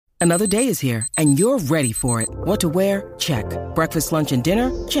Another day is here, and you're ready for it. What to wear? Check. Breakfast, lunch, and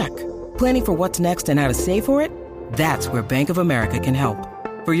dinner? Check. Planning for what's next and how to save for it? That's where Bank of America can help.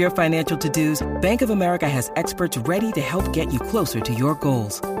 For your financial to-dos, Bank of America has experts ready to help get you closer to your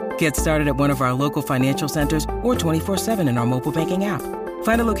goals. Get started at one of our local financial centers or 24/7 in our mobile banking app.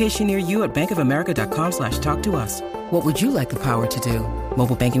 Find a location near you at bankofamerica.com/talktous. What would you like the power to do?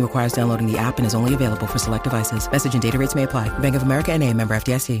 Mobile banking requires downloading the app and is only available for select devices. Message and data rates may apply. Bank of America N.A., member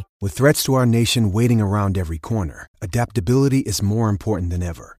FDIC. With threats to our nation waiting around every corner, adaptability is more important than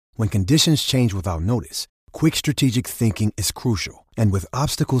ever. When conditions change without notice, quick strategic thinking is crucial. And with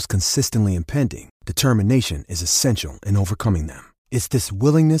obstacles consistently impending, determination is essential in overcoming them. It's this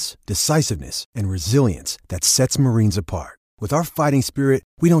willingness, decisiveness, and resilience that sets Marines apart. With our fighting spirit,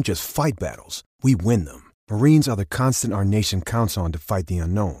 we don't just fight battles, we win them. Marines are the constant our nation counts on to fight the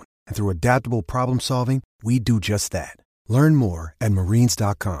unknown. And through adaptable problem solving, we do just that. Learn more at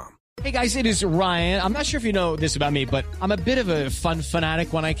marines.com. Hey guys, it is Ryan. I'm not sure if you know this about me, but I'm a bit of a fun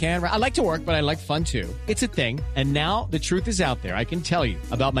fanatic when I can. I like to work, but I like fun too. It's a thing. And now the truth is out there. I can tell you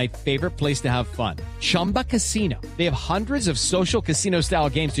about my favorite place to have fun. Chumba Casino. They have hundreds of social casino style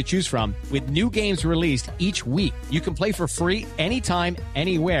games to choose from with new games released each week. You can play for free anytime,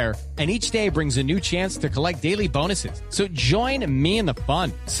 anywhere. And each day brings a new chance to collect daily bonuses. So join me in the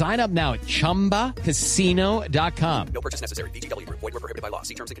fun. Sign up now at ChumbaCasino.com. No purchase necessary. VGW. Void where prohibited by law.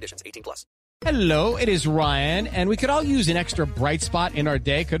 See terms and conditions. 18+. Hello, it is Ryan, and we could all use an extra bright spot in our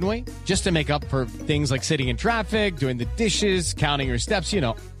day, couldn't we? Just to make up for things like sitting in traffic, doing the dishes, counting your steps,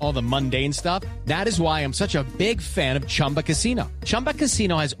 all the mundane stuff. That is why I'm such a big fan of Chumba Casino. Chumba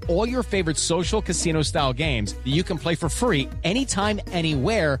Casino has all your favorite social casino-style games that you can play for free anytime,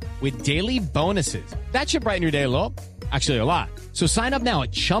 anywhere with daily bonuses. That should brighten your day a little. Actually, a lot. So sign up now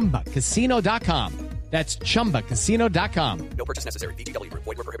at ChumbaCasino.com. That's ChumbaCasino.com. No purchase necessary. VGW. Void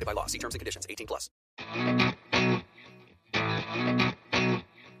where prohibited by law. See terms and conditions. 18+.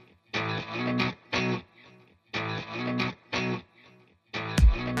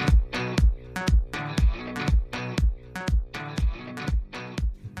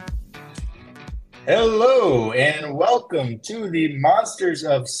 Hello and welcome to the Monsters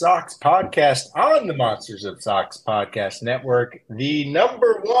of Socks podcast on the Monsters of Socks podcast network, the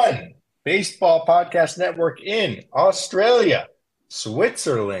 #1 baseball podcast network in Australia,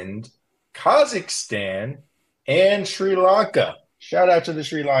 Switzerland, Kazakhstan, and Sri Lanka. Shout out to the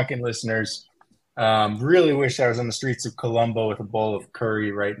Sri Lankan listeners. Really wish I was on the streets of Colombo with a bowl of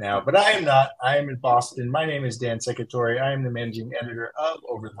curry right now, but I am not. I am in Boston. My name is Dan Secretore. I am the managing editor of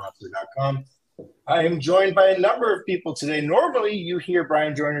OverTheMonster.com. I am joined by a number of people today. Normally, you hear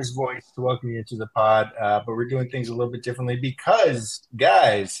Brian Joyner's voice to welcome you to the pod, but we're doing things a little bit differently because,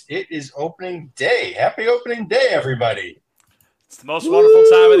 guys, it is opening day. Happy opening day, everybody. It's the most wonderful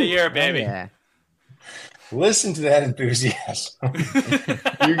time of the year, baby. Oh, yeah. Listen to that enthusiasm.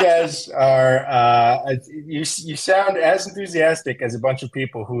 You guys are you sound as enthusiastic as a bunch of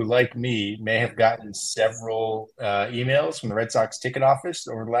people who, like me, may have gotten several emails from the Red Sox ticket office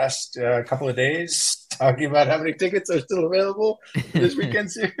over the last couple of days talking about how many tickets are still available for this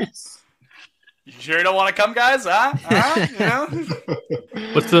weekend series. You sure you don't want to come, guys? Huh?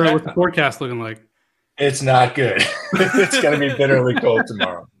 What's the forecast looking like? It's not good. It's going to be bitterly cold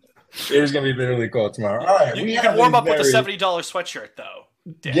tomorrow. It is going to be bitterly cold tomorrow. All right, you can warm up with a $70 sweatshirt, though.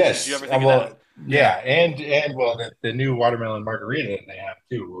 Dan, yes. Did you ever think of that? Yeah, and the new watermelon margarita that they have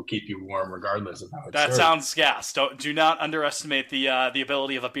too will keep you warm regardless of how it's That served. sounds gas. Do not underestimate the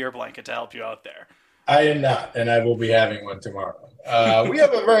ability of a beer blanket to help you out there. I am not, and I will be having one tomorrow. We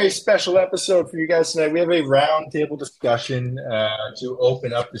have a very special episode for you guys tonight. We have a roundtable discussion to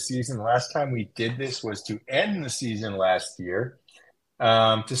open up the season. The last time we did this was to end the season last year.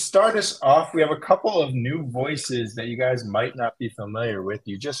 To start us off, we have a couple of new voices that you guys might not be familiar with.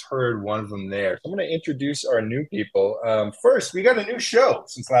 You just heard one of them there. So I'm going to introduce our new people. First, we got a new show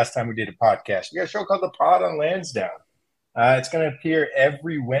since last time we did a podcast. We got a show called The Pod on Lansdowne. It's going to appear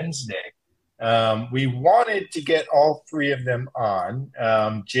every Wednesday. We wanted to get all three of them on.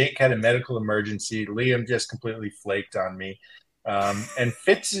 Jake had a medical emergency. Liam just completely flaked on me. And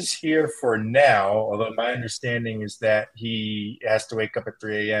Fitz is here for now, although my understanding is that he has to wake up at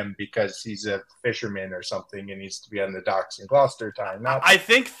 3 a.m. because he's a fisherman or something and needs to be on the docks in Gloucester time. I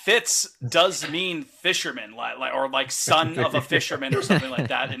think Fitz does mean fisherman, or son of a fisherman or something like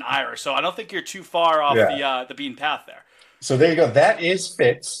that in Irish. So I don't think you're too far off the beaten path there. So there you go. That is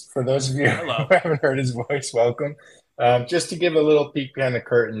Fitz. For those of you Hello. who haven't heard his voice, welcome. Just to give a little peek behind the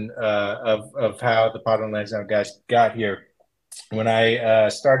curtain of how the Pod on Lansdowne guys got here. When I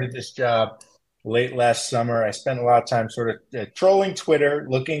started this job late last summer. I spent a lot of time sort of trolling Twitter,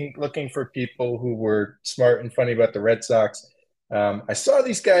 looking for people who were smart and funny about the Red Sox. I saw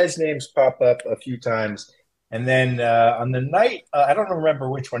these guys' names pop up a few times. And then on the night, I don't remember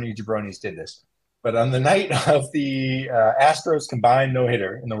which one of you jabronis did this, but on the night of the Astros combined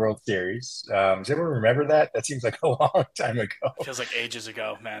no-hitter in the World Series, does everyone remember that? That seems like a long time ago. Feels like ages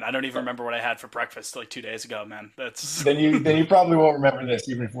ago, man. I don't even remember what I had for breakfast like 2 days ago, man. That's Then you probably won't remember this,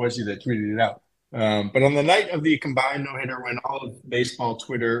 even if it was you that tweeted it out. But on the night of the combined no-hitter, when all of baseball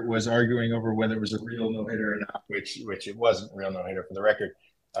Twitter was arguing over whether it was a real no-hitter or not, which it wasn't a real no-hitter for the record.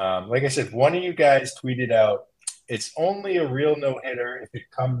 Like I said, one of you guys tweeted out, it's only a real no-hitter if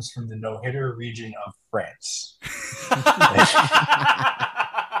it comes from the no-hitter region of France.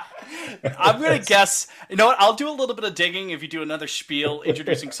 I'm going to guess, you know what, I'll do a little bit of digging if you do another spiel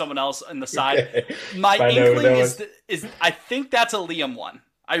introducing someone else on the side. Okay. My inkling is I think that's a Liam one.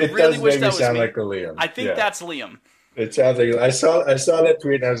 I really wish that was sound me. like a Liam. I think that's Liam. It sounds like I saw that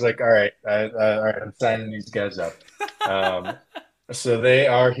tweet and I was like, all right, I'm signing these guys up. So they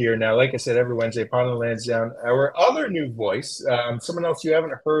are here now. Like I said, every Wednesday, upon the Lansdowne. Our other new voice, someone else you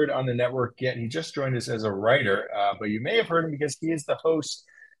haven't heard on the network yet. He just joined us as a writer, but you may have heard him because he is the host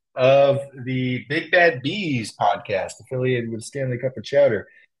of the Big Bad Bees podcast, affiliated with Stanley Cup of Chowder.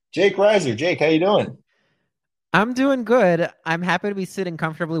 Jake Reiser. Jake, how you doing? I'm doing good. I'm happy to be sitting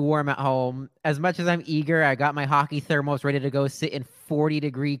comfortably warm at home. As much as I'm eager, I got my hockey thermos ready to go sit in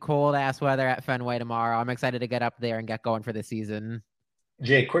 40-degree cold-ass weather at Fenway tomorrow. I'm excited to get up there and get going for the season.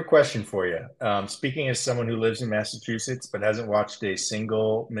 Jake, quick question for you. Speaking as someone who lives in Massachusetts but hasn't watched a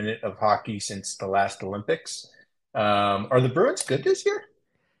single minute of hockey since the last Olympics, are the Bruins good this year?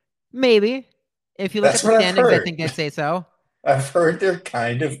 Maybe. If you look at the standings, I think they'd say so. I've heard they're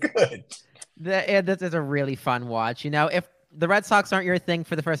kind of good. This is a really fun watch. You know, if the Red Sox aren't your thing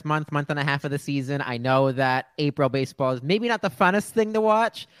for the first month and a half of the season, I know that April baseball is maybe not the funnest thing to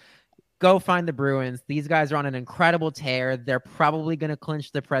watch. Go find the Bruins. These guys are on an incredible tear. They're probably going to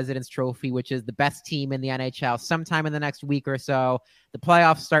clinch the President's Trophy, which is the best team in the NHL, sometime in the next week or so. The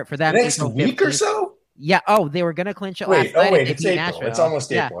playoffs start for them. Next week or so? Yeah. Oh, they were going to clinch it last night. It's April. Nashville. It's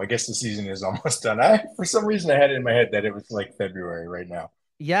almost April. I guess the season is almost done. For some reason, I had it in my head that it was like February right now.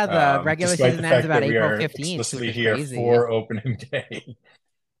 Yeah, the regular season ends about April 15th. Explicitly here for opening day.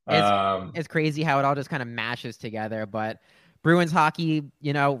 It's crazy how it all just kind of mashes together. But Bruins hockey,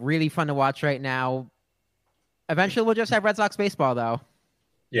 you know, really fun to watch right now. Eventually, we'll just have Red Sox baseball, though.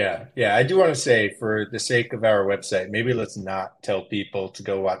 Yeah. I do want to say, for the sake of our website, maybe let's not tell people to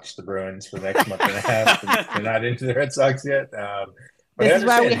go watch the Bruins for the next month and a half. They're not into the Red Sox yet. This is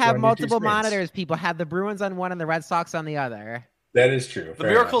why we have multiple monitors. People have the Bruins on one and the Red Sox on the other. That is true. The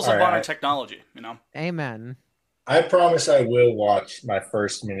miracles of modern technology, you know. Amen. I promise I will watch my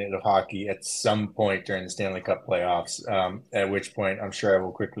first minute of hockey at some point during the Stanley Cup playoffs, at which point I'm sure I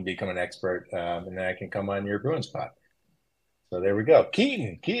will quickly become an expert, and then I can come on your Bruins spot. So there we go.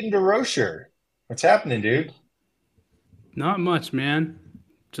 Keaton DeRocher. What's happening, dude? Not much, man.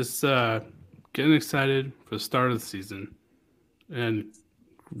 Just getting excited for the start of the season and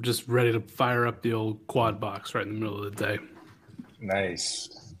just ready to fire up the old quad box right in the middle of the day.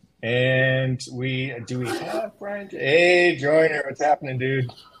 Nice. And do we have Brian? Hey, Joyner, what's happening,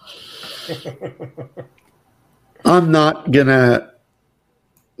 dude? I'm not gonna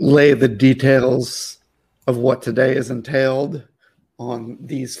lay the details of what today is entailed on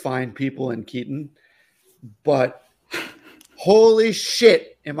these fine people in Keaton, but holy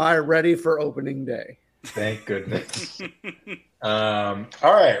shit, am I ready for opening day? Thank goodness. All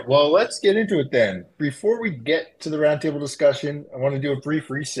right, well, let's get into it then. Before we get to the roundtable discussion, I want to do a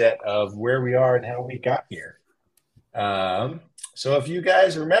brief reset of where we are and how we got here. So if you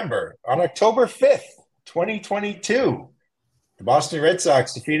guys remember, on October 5th, 2022, the Boston Red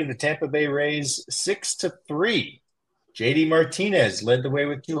Sox defeated the Tampa Bay Rays 6-3. JD Martinez led the way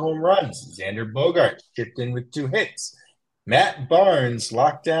with 2 home runs. Xander Bogaerts chipped in with 2 hits. Matt Barnes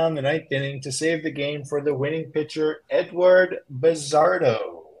locked down the 9th inning to save the game for the winning pitcher, Edward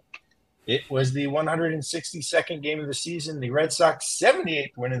Bizzardo. It was the 162nd game of the season, the Red Sox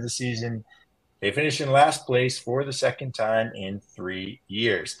 78th win of the season. They finished in last place for the second time in 3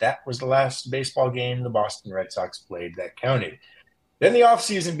 years. That was the last baseball game the Boston Red Sox played that counted. Then the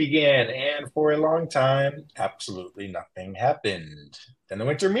offseason began, and for a long time, absolutely nothing happened. Then the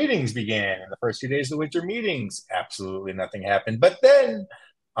winter meetings began, and the first few days of the winter meetings, absolutely nothing happened. But then,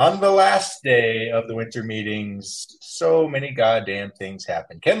 on the last day of the winter meetings, so many goddamn things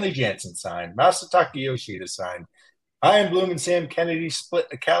happened. Kenley Jansen signed. Masataka Yoshida signed. Ian Bloom and Sam Kennedy split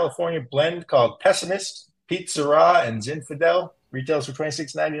a California blend called Pessimist, Pete Sarah, and Zinfidel. retails for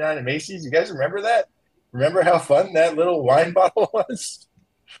 $26.99 at Macy's. You guys remember that? Remember how fun that little wine bottle was?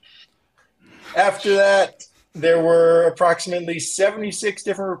 After that, there were approximately 76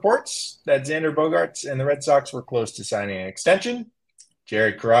 different reports that Xander Bogaerts and the Red Sox were close to signing an extension.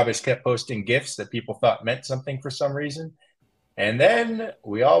 Jared Carrabis kept posting gifts that people thought meant something for some reason. And then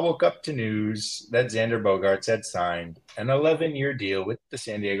we all woke up to news that Xander Bogaerts had signed an 11-year deal with the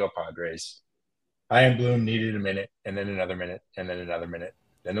San Diego Padres. Chaim Bloom needed a minute, and then another minute, and then another minute.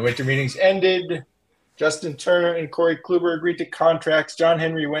 Then the winter meetings ended. Justin Turner and Corey Kluber agreed to contracts. John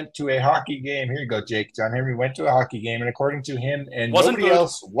Henry went to a hockey game. Here you go, Jake. John Henry went to a hockey game, and according to him and nobody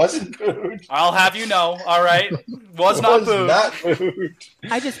else, wasn't booed. I'll have you know, all right? Was not booed.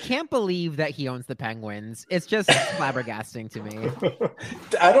 I just can't believe that he owns the Penguins. It's just flabbergasting to me.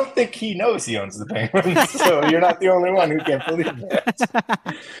 I don't think he knows he owns the Penguins, so you're not the only one who can't believe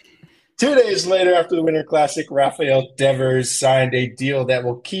that. 2 days later, after the Winter Classic, Rafael Devers signed a deal that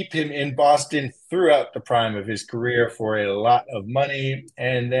will keep him in Boston throughout the prime of his career for a lot of money.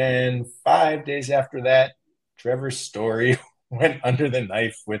 And then 5 days after that, Trevor Story went under the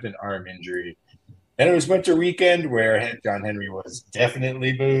knife with an arm injury. Then it was winter weekend where John Henry was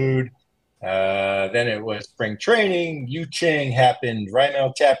definitely booed. Then it was spring training. Yu Chang happened.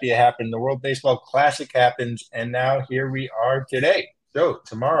 Raimel Tapia happened. The World Baseball Classic happened. And now here we are today. So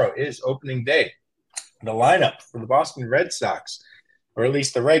tomorrow is opening day. The lineup for the Boston Red Sox, or at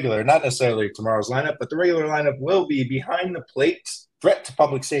least the regular, not necessarily tomorrow's lineup, but the regular lineup will be behind the plate, threat to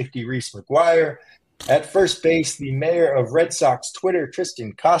public safety, Reese McGuire. At first base, the mayor of Red Sox Twitter,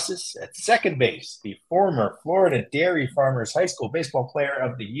 Tristan Casas. At second base, the former Florida Dairy Farmers High School Baseball Player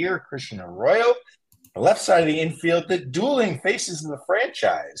of the Year, Christian Arroyo. The left side of the infield, the dueling faces of the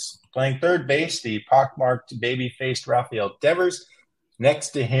franchise. Playing third base, the pockmarked baby-faced Rafael Devers. Next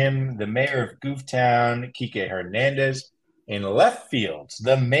to him, the mayor of Gooftown, Kike Hernandez. In left field,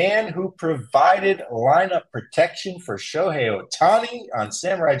 the man who provided lineup protection for Shohei Ohtani on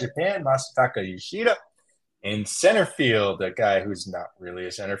Samurai Japan, Masataka Yoshida. In center field, a guy who's not really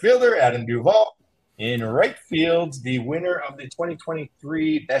a center fielder, Adam Duvall. In right field, the winner of the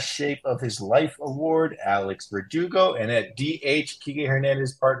 2023 Best Shape of His Life Award, Alex Verdugo. And at DH, Kike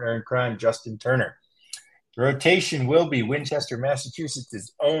Hernandez's partner in crime, Justin Turner. The rotation will be Winchester,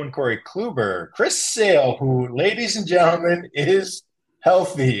 Massachusetts' own Corey Kluber, Chris Sale, who, ladies and gentlemen, is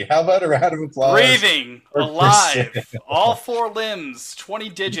healthy. How about a round of applause? Breathing, alive, all four limbs, 20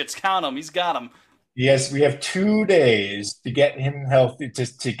 digits, count them. He's got them. Yes, we have 2 days to get him healthy,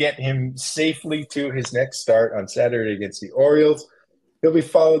 to get him safely to his next start on Saturday against the Orioles. He'll be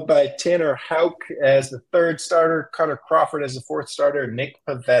followed by Tanner Houck as the third starter, Cutter Crawford as the fourth starter, Nick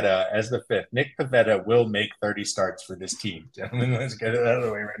Pivetta as the fifth. Nick Pivetta will make 30 starts for this team. Gentlemen, let's get it out of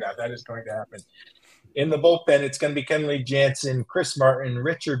the way right now. That is going to happen. In the bullpen, it's going to be Kenley Jansen, Chris Martin,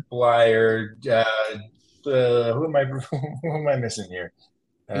 Richard Blyer. Who am I missing here?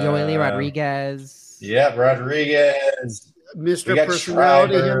 Yoeli Rodriguez. Yeah, Rodriguez. Mr.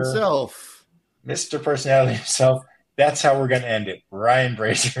 Personality Schreiber, himself. Mr. Personality himself. That's how we're going to end it. Ryan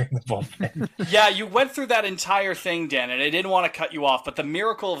Brazier in the bullpen. Yeah, you went through that entire thing, Dan, and I didn't want to cut you off, but the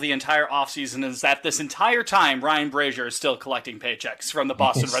miracle of the entire offseason is that this entire time, Ryan Brazier is still collecting paychecks from the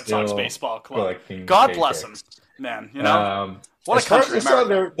Boston Red Sox Baseball Club. God bless him, man. You know, what a country.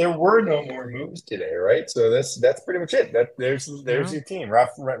 There were no more moves today, right? So that's pretty much it. There's your team.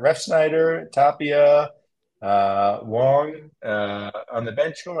 Ref Snyder, Tapia, Wong on the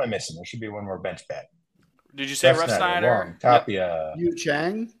bench. Who am I missing? There should be one more bench bat. Did you say Ref Snyder? Wong, Tapia. Yu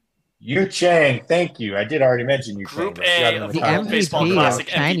Chang? Yu Chang, thank you. I did already mention Yu Chang. Group A of the MVP Baseball Classic,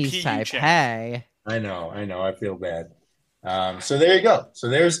 Chinese MVP type. Chang. Hey. I know. I feel bad. So there you go. So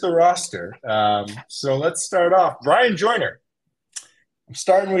there's the roster. So let's start off. Brian Joyner. I'm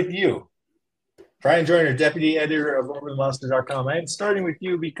starting with you. Brian Joyner, deputy editor of OverTheMonster.com. I am starting with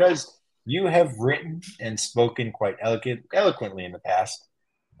you because you have written and spoken quite eloquently in the past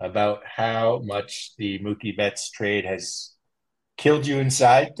about how much the Mookie Betts trade has killed you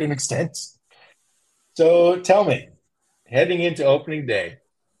inside to an extent. So tell me, heading into opening day,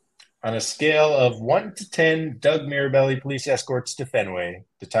 on a scale of 1 to 10 Doug Mirabelli police escorts to Fenway,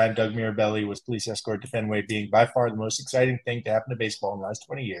 the time Doug Mirabelli was police escort to Fenway being by far the most exciting thing to happen to baseball in the last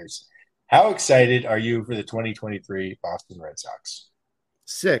 20 years, how excited are you for the 2023 Boston Red Sox?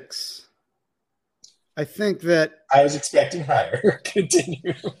 6. I think that I was expecting higher.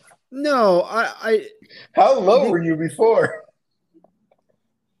 Continue. No, I How low were you before?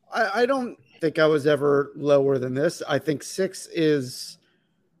 I don't think I was ever lower than this. I think 6 is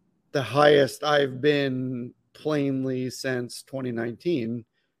the highest I've been plainly since 2019.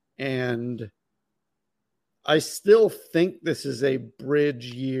 And I still think this is a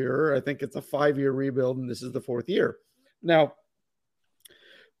bridge year. I think it's a 5-year rebuild, and this is the 4th year. Now,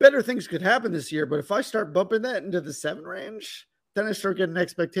 better things could happen this year, but if I start bumping that into the 7 range, then I start getting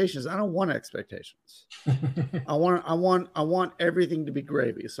expectations. I don't want expectations. I want everything to be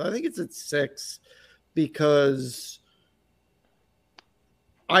gravy. So I think it's at 6 because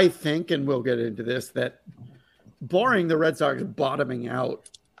I think, and we'll get into this, that barring the Red Sox bottoming out,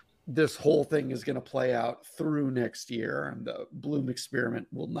 this whole thing is going to play out through next year, and the Bloom experiment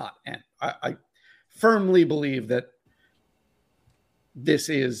will not end. I firmly believe that this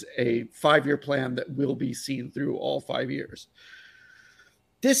is a 5-year plan that will be seen through all 5 years.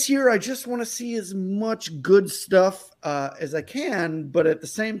 This year, I just want to see as much good stuff as I can, but at the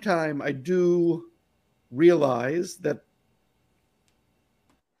same time, I do realize that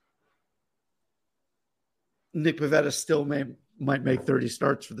Nick Pivetta still might make 30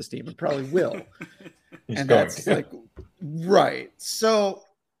 starts for this team, and probably will. And that's like, right. So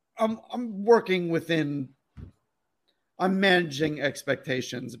I'm working within, I'm managing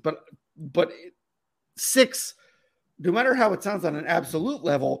expectations, but 6, no matter how it sounds on an absolute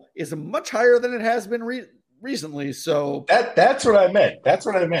level, is much higher than it has been recently. So that's what I meant. That's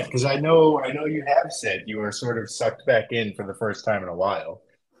what I meant. Because I know you have said you were sort of sucked back in for the first time in a while.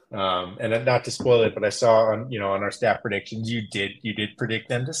 And not to spoil it, but I saw on our staff predictions, you did predict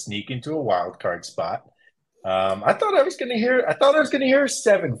them to sneak into a wild card spot. I thought I was going to hear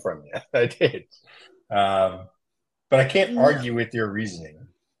 7 from you. I did. But I can't argue with your reasoning.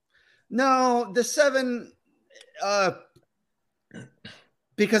 No, the 7,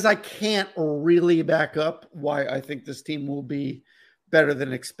 because I can't really back up why I think this team will be better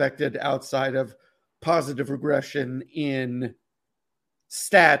than expected outside of positive regression in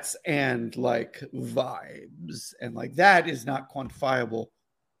stats and like vibes, and like that is not quantifiable.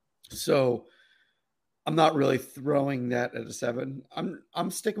 So I'm not really throwing that at a 7.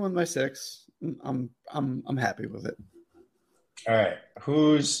 I'm sticking with my 6. I'm happy with it. All right.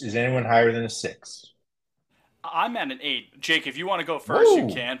 Is anyone higher than a 6? I'm at an 8. Jake, if you want to go first, you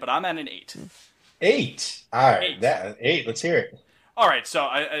can, but I'm at an 8. 8. All right. 8. Let's hear it. All right. So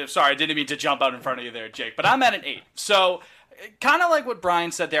sorry, I didn't mean to jump out in front of you there, Jake, but I'm at an 8. So kind of like what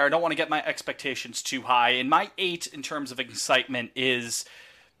Brian said there, I don't want to get my expectations too high. And my 8 in terms of excitement is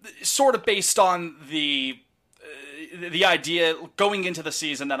sort of based on the idea going into the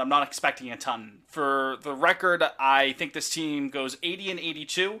season that I'm not expecting a ton. For the record, I think this team goes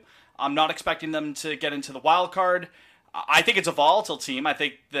 80-82. I'm not expecting them to get into the wild card. I think it's a volatile team. I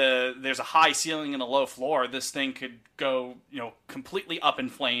think there's a high ceiling and a low floor. This thing could go, completely up in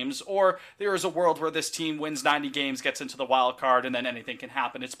flames, or there is a world where this team wins 90 games, gets into the wild card, and then anything can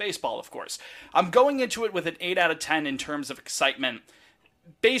happen. It's baseball, of course. I'm going into it with an 8 out of 10 in terms of excitement,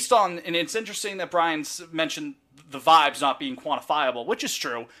 based on, and it's interesting that Brian's mentioned the vibes not being quantifiable, which is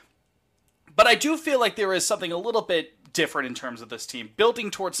true. But I do feel like there is something a little bit different in terms of this team, building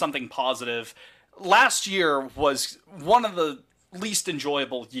towards something positive. Last year was one of the least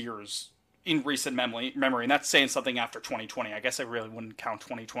enjoyable years in recent memory, and that's saying something after 2020. I guess I really wouldn't count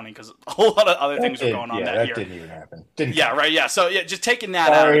 2020 because a whole lot of other things were going on that year. Didn't even happen. Right. Yeah. So just taking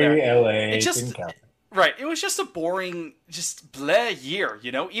that out of there. LA. It just didn't count. Right. It was just a boring, just bleh year,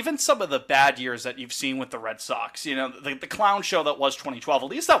 Even some of the bad years that you've seen with the Red Sox, the clown show that was 2012, at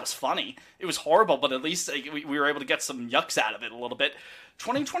least that was funny. It was horrible, but at least we were able to get some yucks out of it a little bit.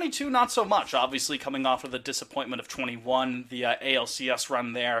 2022, not so much, obviously coming off of the disappointment of 21, the ALCS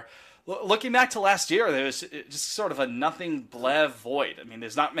run there. Looking back to last year, there was just sort of a nothing bleh void. I mean,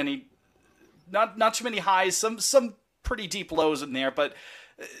 there's not too many highs, some pretty deep lows in there, but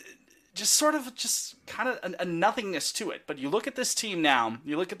just kind of a nothingness to it. But you look at this team now,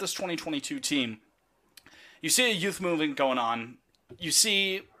 you look at this 2022 team, you see a youth movement going on, you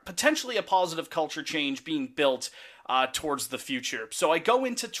see potentially a positive culture change being built towards the future. So I go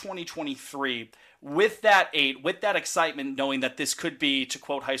into 2023 with that 8, with that excitement, knowing that this could be, to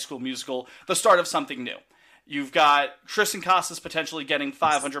quote High School Musical, the start of something new. You've got Tristan Casas potentially getting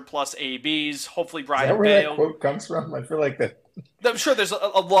 500 plus ABs. Hopefully Brian Is that where Bayo. that quote comes from? I feel like that. I'm sure there's a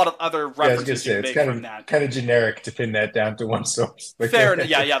lot of other references you make from that. Kind of generic to pin that down to one source. Fair enough.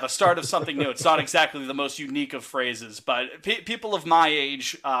 Yeah, the start of something new. It's not exactly the most unique of phrases, but people of my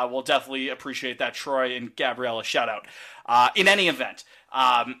age will definitely appreciate that. Troy and Gabriella, shout out. In any event,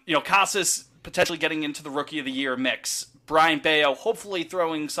 Casas potentially getting into the Rookie of the Year mix. Brian Bayo hopefully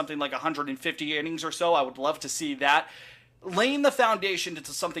throwing something like 150 innings or so. I would love to see that. Laying the foundation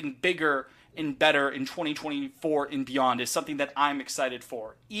into something bigger and better in 2024 and beyond is something that I'm excited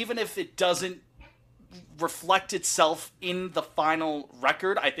for. Even if it doesn't reflect itself in the final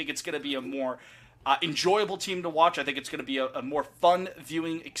record, I think it's going to be a more enjoyable team to watch. I think it's going to be a more fun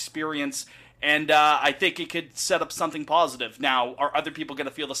viewing experience, and I think it could set up something positive. Now, are other people going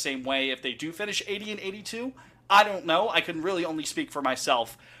to feel the same way if they do finish 80 and 82? I don't know. I can really only speak for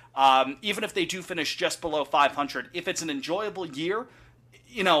myself. Even if they do finish just below 500, if it's an enjoyable year,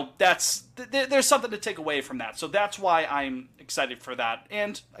 there's something to take away from that. So that's why I'm excited for that.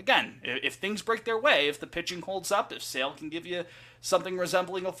 And again, if things break their way, if the pitching holds up, if Sale can give you something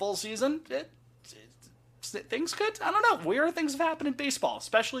resembling a full season, things could, I don't know, weird things have happened in baseball,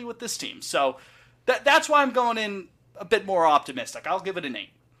 especially with this team. So that's why I'm going in a bit more optimistic. I'll give it an 8.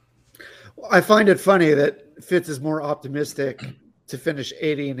 I find it funny that Fitz is more optimistic to finish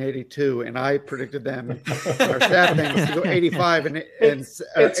 80 and 82, and I predicted them, our staff things, to go 85 and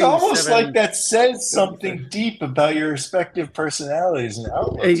it's almost like that says something deep about your respective personalities and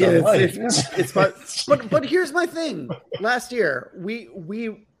outlooks on life. But here's my thing. Last year,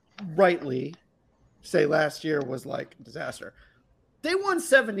 we rightly say last year was like a disaster. They won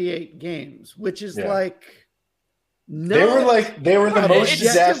 78 games, which is like they were the most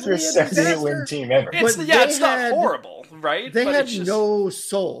disastrous 78-win team ever. It's not horrible, right? They had no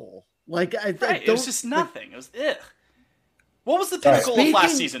soul. It was just nothing. It was ugh. What was the pinnacle of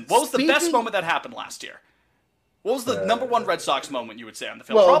last season? What was the best moment that happened last year? What was the number one Red Sox moment you would say on the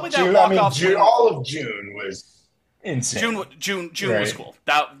field? Well, probably that walk-off. All of June was insane. June was cool.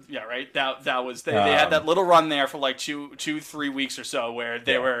 That was they had that little run there for like 2-3 weeks or so where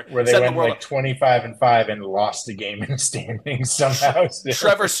they went like 25-5 and lost the game in the standings somehow.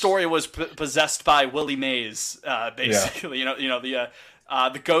 Trevor's story was possessed by Willie Mays, basically.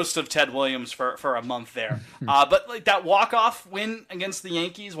 The ghost of Ted Williams for a month there. But like that walk-off win against the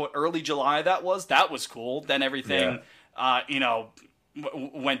Yankees, early July that was cool. Then everything,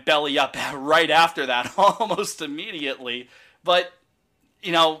 went belly up right after that, almost immediately. But,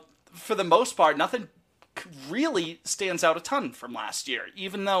 for the most part, nothing really stands out a ton from last year.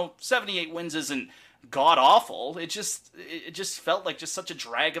 Even though 78 wins isn't god-awful, it just felt like just such a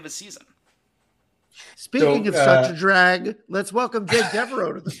drag of a season. Speaking of such a drag, let's welcome Jake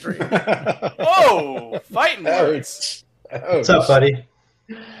Devereaux to the stream. Whoa! Fighting words. What's up, buddy?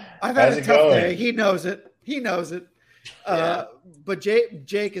 I've had a tough day. He knows it. But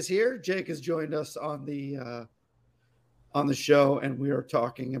Jake is here. Jake has joined us on the show, and we are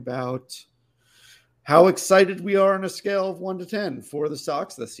talking about how excited we are on a scale of 1 to 10 for the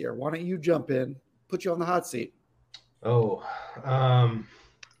Sox this year. Why don't you jump in? Put you on the hot seat. Oh, I'm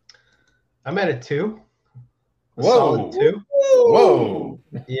at a 2. Whoa. 2. Whoa.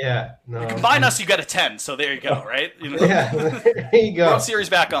 Yeah. No. Combine us, you got a 10. So there you go, right? Yeah. There you go. World Series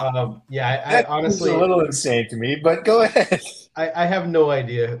back on. I honestly a little insane to me, but go ahead. I have no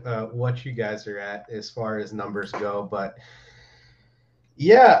idea what you guys are at as far as numbers go, but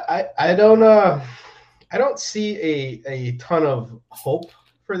yeah, I don't see a ton of hope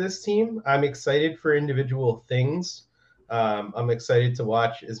for this team. I'm excited for individual things. I'm excited to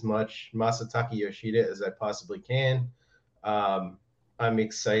watch as much Masataka Yoshida as I possibly can. I'm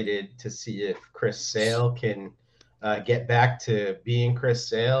excited to see if Chris Sale can get back to being Chris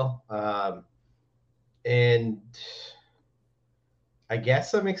Sale. And I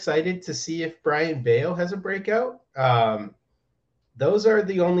guess I'm excited to see if Brian Bayo has a breakout. Those are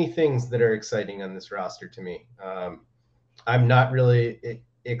the only things that are exciting on this roster to me. I'm not really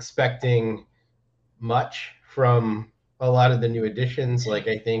expecting much from a lot of the new additions. Like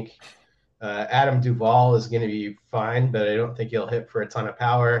I think Adam Duvall is going to be fine, but I don't think he'll hit for a ton of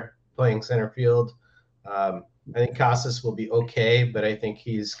power playing center field. I think Casas will be okay, but I think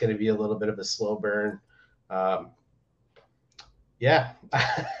he's going to be a little bit of a slow burn. Yeah,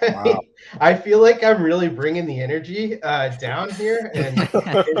 wow. I feel like I'm really bringing the energy down here and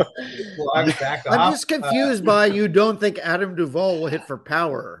back off. I'm just confused by you don't think Adam Duvall will hit for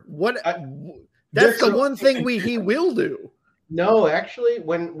power. That's the one thing he will do. No, actually,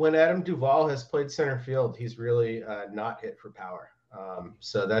 when Adam Duvall has played center field, he's really not hit for power.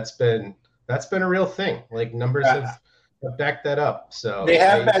 So that's been a real thing. Like numbers have backed that up. So they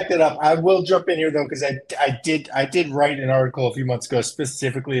have backed it up. I will jump in here though, because I did write an article a few months ago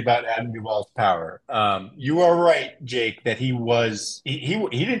specifically about Adam Duvall's power. You are right, Jake, that he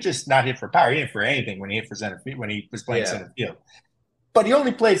didn't just not hit for power. He didn't hit for anything when he hit for center field when he was playing center field. But he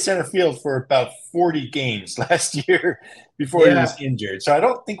only played center field for about 40 games last year before he was injured. So I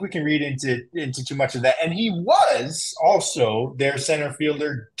don't think we can read into too much of that. And he was also their center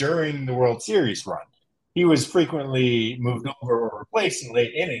fielder during the World Series run. He was frequently moved over or replaced in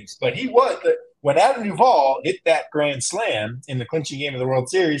late innings. But he was – when Adam Duvall hit that grand slam in the clinching game of the World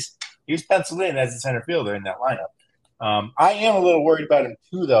Series, he was penciled in as a center fielder in that lineup. I am a little worried about him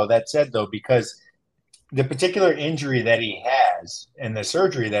too, though. That said, though, because – the particular injury that he has and the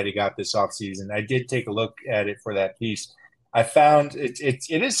surgery that he got this offseason, I did take a look at it for that piece. I found it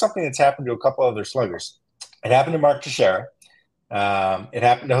is something that's happened to a couple other sluggers. It happened to Mark Teixeira. It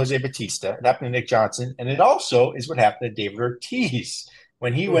happened to Jose Bautista. It happened to Nick Johnson. And it also is what happened to David Ortiz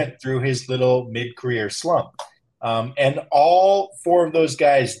when he went through his little mid-career slump. And all four of those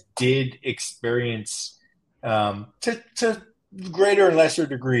guys did experience to greater and lesser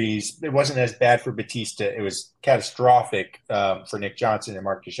degrees. It wasn't as bad for Bautista. It was catastrophic for Nick Johnson and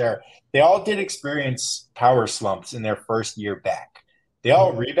Mark Teixeira. They all did experience power slumps in their first year back. They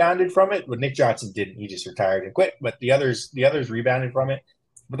all rebounded from it, but Nick Johnson didn't. He just retired and quit. But the others rebounded from it.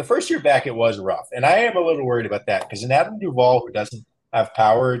 But the first year back, it was rough. And I am a little worried about that because an Adam Duvall who doesn't have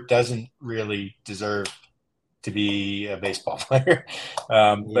power doesn't really deserve to be a baseball player.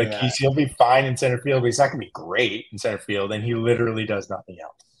 Like he'll be fine in center field, but he's not going to be great in center field. And he literally does nothing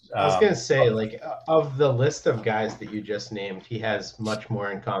else. I was going to say, like, of the list of guys that you just named, he has much more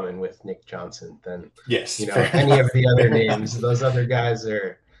in common with Nick Johnson than any of the other names. Those other guys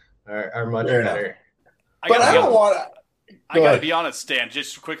are much better. I got to be honest, Stan,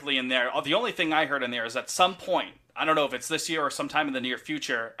 just quickly in there. The only thing I heard in there is at some point, I don't know if it's this year or sometime in the near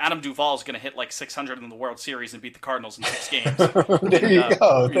future, Adam Duvall is going to hit like 600 in the World Series and beat the Cardinals in 6 games. There you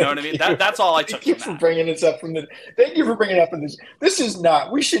go. You know what I mean? That's all I took from that. Thank you for bringing this up Thank you for bringing it up in this. This is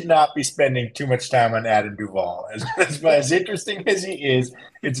not. We should not be spending too much time on Adam Duvall. As interesting as he is,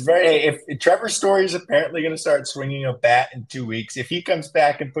 it's very. If Trevor Story is apparently going to start swinging a bat in 2 weeks, if he comes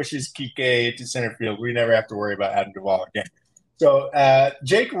back and pushes Kike to center field, we never have to worry about Adam Duvall again. So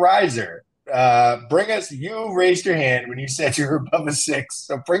Jake Reiser. You raised your hand when you said you were above a 6,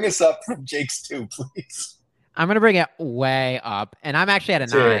 so bring us up from Jake's 2, please. I'm gonna bring it way up, and I'm actually at a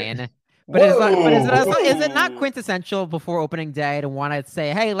 9. But is it not quintessential before opening day to want to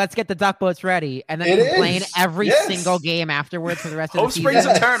say, hey, let's get the duck boats ready, and then complain every single game afterwards for the rest of the season? Hope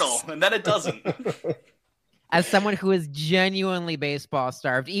springs eternal, and then it doesn't. As someone who is genuinely baseball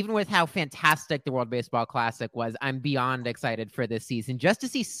starved, even with how fantastic the World Baseball Classic was, I'm beyond excited for this season just to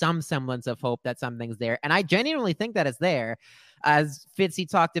see some semblance of hope that something's there. And I genuinely think that it's there. As Fitzy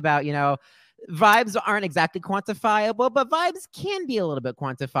talked about, vibes aren't exactly quantifiable, but vibes can be a little bit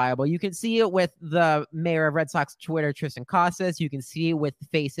quantifiable. You can see it with the mayor of Red Sox Twitter, Tristan Casas. You can see it with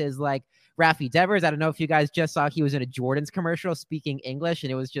faces like Rafi Devers. I don't know if you guys just saw he was in a Jordan's commercial speaking English,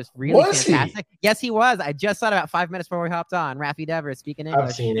 and it was just really fantastic. Yes, he was. I just saw it about 5 minutes before we hopped on. Rafi Devers speaking English.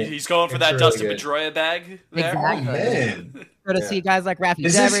 I've seen it. He's going for that really Dustin Pedroia bag there. Exactly. Oh, man. So to see guys like Rafi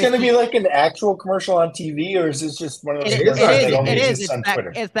Is Devers. Is this going to be like an actual commercial on TV, or is this just one of those commercials that only exists on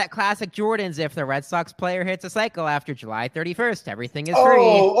Twitter? It's that classic Jordan's. If the Red Sox player hits a cycle after July 31st, everything is free.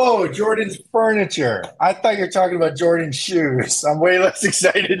 Oh, Jordan's furniture. I thought you were talking about Jordan's shoes. I'm way less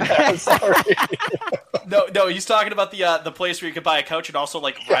excited now. Sorry. No, he's talking about the place where you could buy a couch and also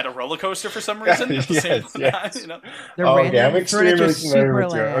like ride a roller coaster for some reason. Yes. I'm extremely familiar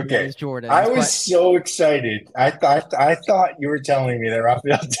with you. Okay, I was so excited. I thought you were telling me that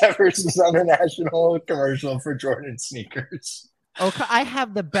Rafael Devers was on a national commercial for Jordan sneakers. Okay, I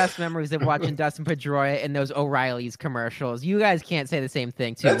have the best memories of watching Dustin Pedroia in those O'Reilly's commercials. You guys can't say the same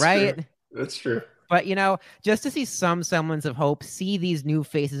thing too, right? True. That's true. But, just to see some semblance of hope, see these new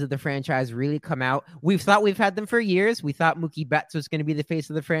faces of the franchise really come out. We've thought we've had them for years. We thought Mookie Betts was going to be the face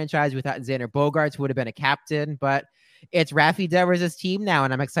of the franchise. We thought Xander Bogaerts would have been a captain, but it's Rafi Devers' team now,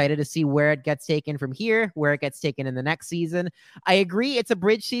 and I'm excited to see where it gets taken from here, where it gets taken in the next season. I agree it's a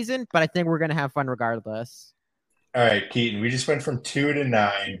bridge season, but I think we're going to have fun regardless. All right, Keaton, we just went from 2 to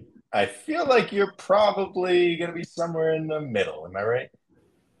 9. I feel like you're probably going to be somewhere in the middle. Am I right?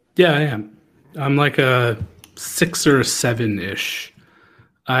 Yeah, I am. I'm like a 6 or 7-ish.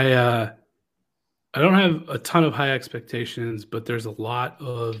 I don't have a ton of high expectations, but there's a lot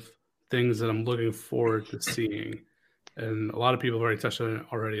of things that I'm looking forward to seeing. And a lot of people have already touched on it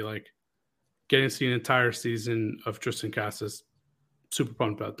already, like getting to see an entire season of Tristan Casas. Super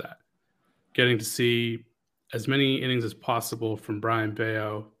pumped about that. Getting to see as many innings as possible from Brian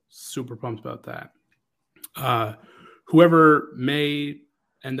Bayo. Super pumped about that. Whoever may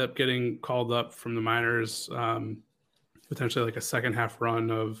end up getting called up from the minors, potentially like a second half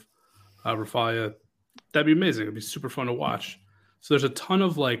run of Rafalia, that'd be amazing. It'd be super fun to watch. So there's a ton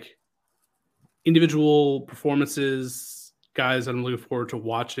of like individual performances, guys that I'm looking forward to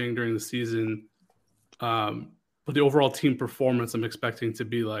watching during the season. But the overall team performance, I'm expecting to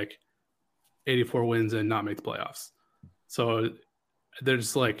be like 84 wins and not make the playoffs. So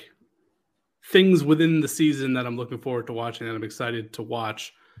there's like things within the season that I'm looking forward to watching and I'm excited to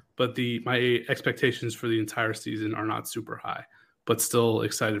watch, but my expectations for the entire season are not super high, but still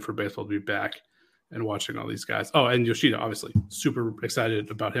excited for baseball to be back. and watching all these guys. Oh, and Yoshida, obviously, super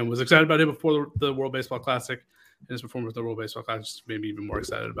excited about him. Was excited about him before the World Baseball Classic, and his performance at the World Baseball Classic made me even more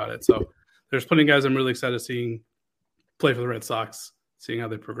excited about it. So there's plenty of guys I'm really excited seeing play for the Red Sox, seeing how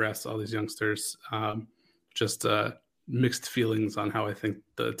they progress, all these youngsters. Just mixed feelings on how I think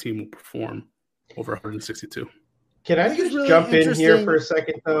the team will perform over 162. Can I just jump in here for a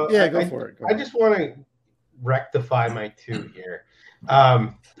second, though? Yeah, go for it. I just want to rectify my 2 here.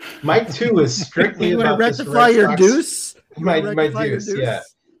 My 2 is strictly you about want to rectify your deuce? My deuce, yeah.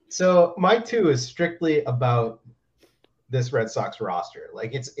 So my 2 is strictly about this Red Sox roster.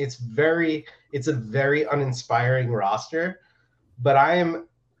 Like it's a very uninspiring roster, but I am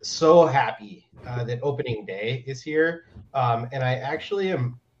so happy that opening day is here, and I actually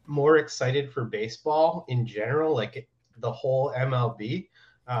am more excited for baseball in general, like the whole MLB,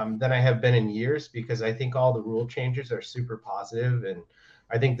 than I have been in years, because I think all the rule changes are super positive, and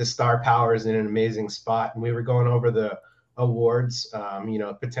I think the star power is in an amazing spot. And we were going over the awards,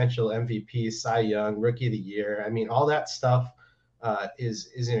 potential MVP, Cy Young, Rookie of the Year. I mean, all that stuff is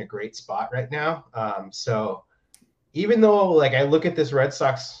in a great spot right now. So even though, like, I look at this Red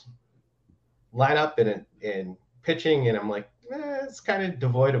Sox lineup and pitching, and I'm like, it's kind of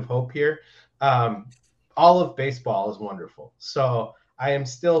devoid of hope here. All of baseball is wonderful. So I am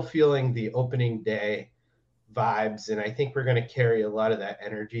still feeling the opening day vibes, and I think we're going to carry a lot of that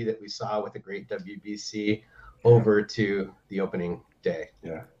energy that we saw with the great WBC over to the opening day.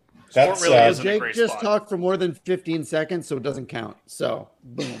 Yeah. Sport really isn't a Jake great just spot. talked for more than 15 seconds, so it doesn't count. So,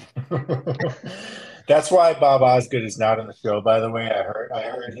 boom. That's why Bob Osgood is not on the show, by the way. I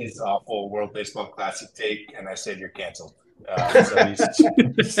heard his awful World Baseball Classic take, and I said you're canceled. So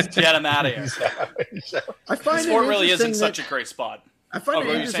Get him out of here. I find Sport it really isn't interesting such that- a great spot. I find Oh, it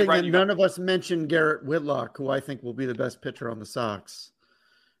were you interesting saying, Brian, that you go? none of us mentioned Garrett Whitlock, who I think will be the best pitcher on the Sox.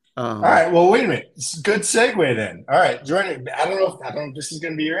 All right. Well, wait a minute. It's a good segue then. All right, Joyner. I don't know if this is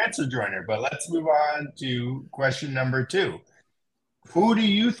going to be your answer, Joyner, but let's move on to question number 2. Who do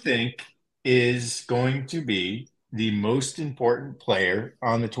you think is going to be the most important player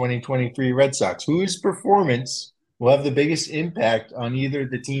on the 2023 Red Sox? Whose performance will have the biggest impact on either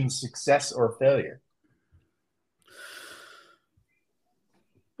the team's success or failure?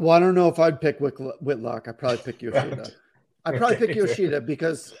 Well, I don't know if I'd pick Whitlock. I'd probably pick Yoshida. I'd probably pick Yoshida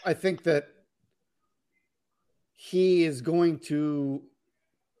because I think that he is going to,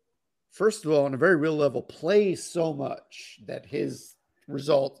 first of all, on a very real level, play so much that his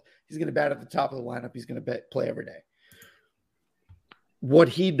result, he's going to bat at the top of the lineup. He's going to play every day. What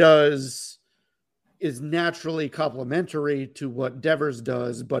he does is naturally complementary to what Devers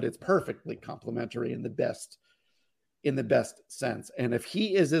does, but it's perfectly complementary in the best sense. And if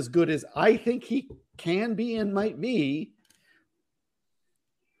he is as good as I think he can be and might be,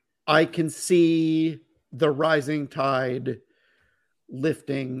 I can see the rising tide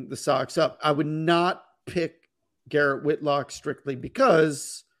lifting the Sox up. I would not pick Garrett Whitlock strictly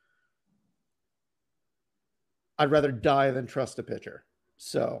because I'd rather die than trust a pitcher.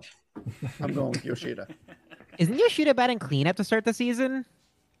 So I'm going with Yoshida. Isn't Yoshida batting cleanup to start the season?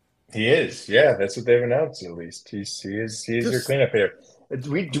 He is. Yeah, that's what they've announced at least. He is your cleanup hitter.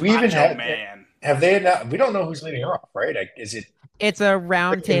 Do we even have they not? We don't know who's leading off, right? Is it? It's a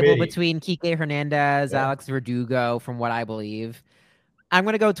round table between Kike Hernandez, Alex Verdugo, from what I believe. I'm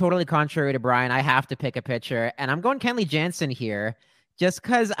going to go totally contrary to Brian. I have to pick a pitcher, and I'm going Kenley Jansen here just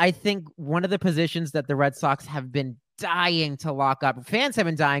because I think one of the positions that the Red Sox have been dying to lock up, fans have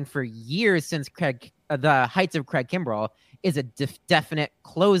been dying for years since the heights of Craig Kimbrell, is a definite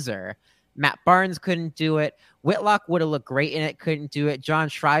closer. Matt Barnes couldn't do it. Whitlock would have looked great in it, couldn't do it. John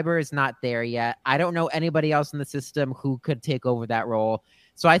Schreiber is not there yet. I don't know anybody else in the system who could take over that role.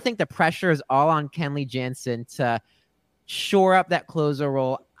 So I think the pressure is all on Kenley Jansen to shore up that closer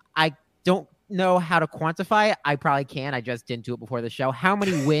role. I don't know how to quantify it. I probably can. I just didn't do it before the show. How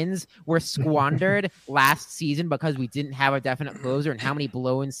many wins were squandered last season because we didn't have a definite closer, and how many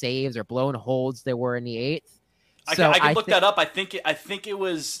blown saves or blown holds there were in the 8th? I can look that up. I think it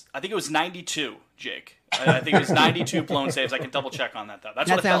was 92, Jake. I think it was 92 blown saves. I can double check on that though. That's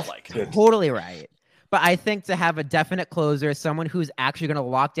what it felt like. Totally right. But I think to have a definite closer, someone who's actually going to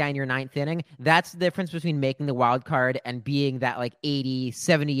lock down your 9th inning, that's the difference between making the wild card and being that like 80,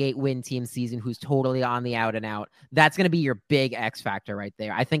 78 win team season who's totally on the out and out. That's going to be your big X factor right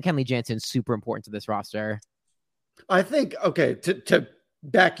there. I think Kenley Jansen's super important to this roster. I think, okay, to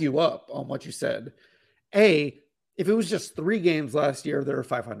back you up on what you said, if it was just 3 games last year, they're a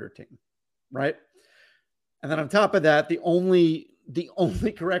 500 team, right? And then on top of that, the only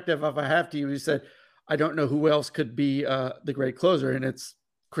corrective if I have to use, you said, I don't know who else could be the great closer, and it's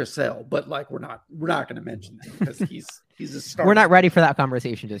Chris Sale, but like we're not going to mention that because he's a star. We're not ready for that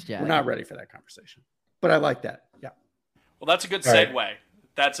conversation just yet. We're not ready for that conversation, but I like that. Yeah. Well, that's a good segue. Right.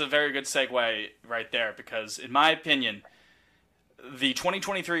 That's a very good segue right there because, in my opinion, the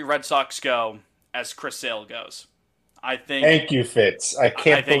 2023 Red Sox go as Chris Sale goes. I think. Thank you, Fitz. I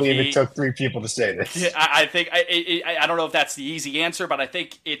can't believe it took 3 people to say this. Yeah, I think I don't know if that's the easy answer, but I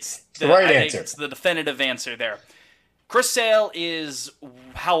think it's the right answer. It's the definitive answer there. Chris Sale is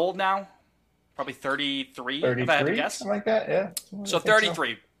how old now? Probably 33, if I had to guess. Something like that, yeah. So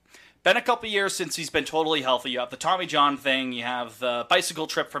 33. Been a couple years since he's been totally healthy. You have the Tommy John thing, you have the bicycle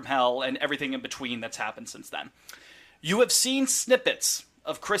trip from hell, and everything in between that's happened since then. You have seen snippets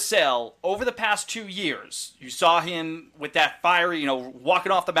of Chris Sale over the past 2 years. You saw him with that fiery,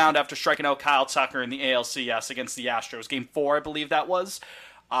 walking off the mound after striking out Kyle Tucker in the ALCS against the Astros. Game 4, I believe that was.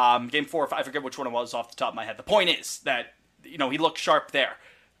 Game 4, I forget which one it was off the top of my head. The point is that, he looked sharp there.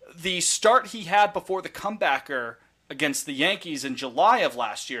 The start he had before the comebacker against the Yankees in July of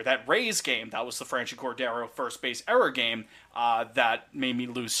last year, that Rays game, that was the Franchi Cordero first base error game that made me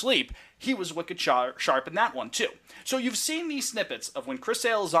lose sleep. He was wicked sharp in that one, too. So you've seen these snippets of when Chris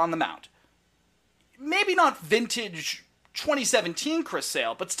Sale is on the mound. Maybe not vintage 2017 Chris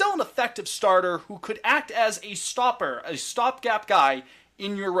Sale, but still an effective starter who could act as a stopper, a stopgap guy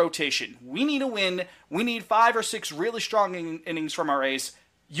in your rotation. We need a win. We need 5 or 6 really strong innings from our ace.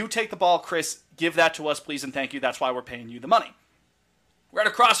 You take the ball, Chris. Give that to us, please, and thank you. That's why we're paying you the money. We're at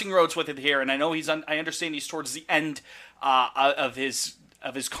a crossing roads with it here, and I know I understand he's towards the end of his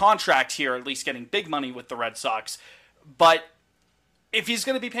contract here, at least getting big money with the Red Sox. But if he's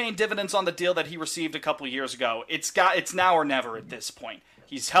going to be paying dividends on the deal that he received a couple of years ago, it's now or never at this point.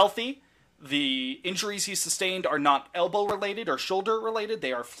 He's healthy. The injuries he sustained are not elbow-related or shoulder-related.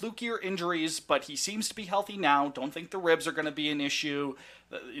 They are flukier injuries, but he seems to be healthy now. Don't think the ribs are going to be an issue.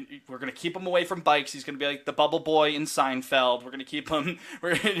 We're going to keep him away from bikes. He's going to be like the bubble boy in Seinfeld. We're going to keep him,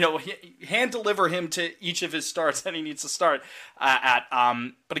 hand-deliver him to each of his starts that he needs to start at.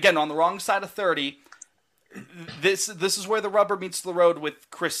 But again, on the wrong side of 30, this is where the rubber meets the road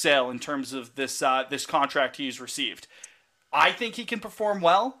with Chris Sale in terms of this contract he's received. I think he can perform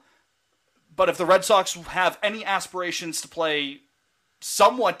well. But if the Red Sox have any aspirations to play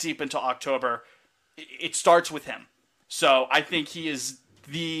somewhat deep into October, it starts with him. So I think he is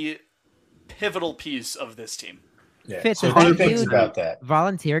the pivotal piece of this team. Yeah. Fitz, so is he that thinks dude about that.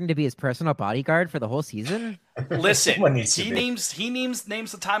 volunteering to be his personal bodyguard for the whole season? Listen, he names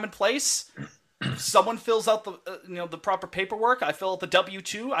the time and place. Someone fills out the proper paperwork. I fill out the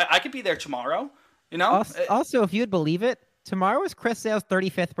W-2. I could be there tomorrow. Also, if you'd believe it, tomorrow is Chris Sale's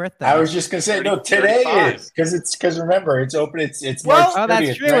 35th birthday. I was just gonna say no. Today 35. Is because remember it's open. It's well, March 30th.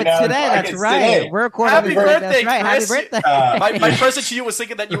 That's true. Right it's today. That's right. Today. We're recording. Happy birthday, that's right. Chris. Happy birthday. My present to you was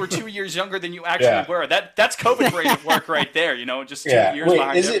thinking that you were 2 years younger than you actually were. That's COVID rated work right there. Just 2 years Wait,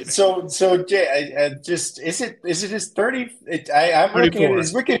 behind. Is everything. it so? Jay, is it his 30? I'm looking at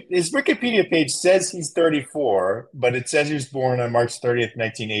his Wikipedia page says he's 34, but it says he was born on March 30th,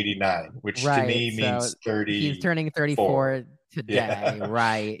 1989, which to me means 30. He's turning 34. Today,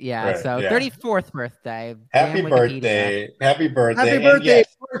 right? Yeah. Right, so 34th birthday. Happy birthday! Happy birthday! Happy birthday!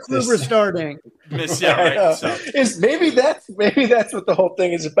 We're starting. Right, so. Maybe that's what the whole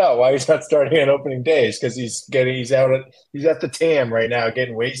thing is about. Why he's not starting on opening days because he's at the TAM right now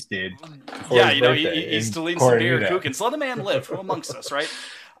getting wasted. Yeah, he's deleting some beer Kookins. Let a man live. Who amongst us, right?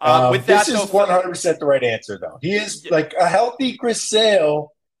 With that, this is 100% the right answer, though. He is like a healthy Chris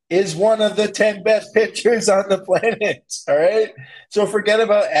Sale. Is one of the 10 best pitchers on the planet, all right? So forget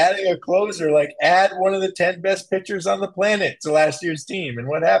about adding a closer. Like, add one of the 10 best pitchers on the planet to last year's team, and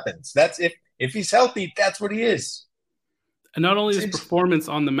what happens? That's if he's healthy, that's what he is. And not only his performance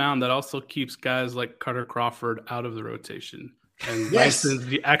on the mound, that also keeps guys like Carter Crawford out of the rotation. And lengthens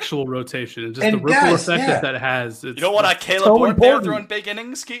the actual rotation. And just the ripple effect that has. You don't want a Caleb Bourne there throwing big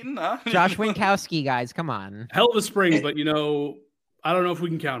innings, Keaton? Huh? Josh Winkowski, guys, come on. Hell of a spring, but I don't know if we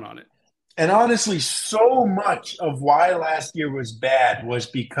can count on it. And honestly, so much of why last year was bad was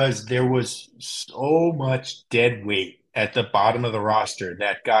because there was so much dead weight at the bottom of the roster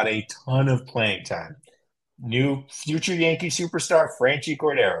that got a ton of playing time. New future Yankee superstar Franchi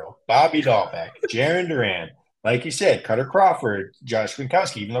Cordero, Bobby Dahlbeck, Jarren Duran, like you said, Cutter Crawford, Josh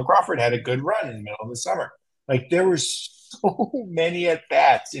Winkowski, even though Crawford had a good run in the middle of the summer. Like, there were so many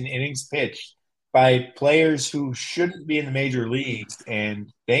at-bats in innings pitched by players who shouldn't be in the major leagues, and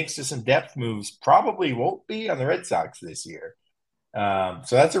thanks to some depth moves, probably won't be on the Red Sox this year. So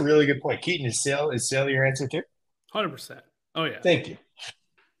that's a really good point. Keaton, is Sale your answer too? 100%. Oh, yeah. Thank you.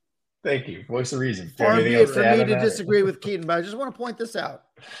 Thank you. What's the reason? Far be it for me to disagree with Keaton, but I just want to point this out.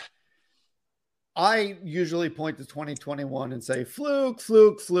 I usually point to 2021 and say fluke,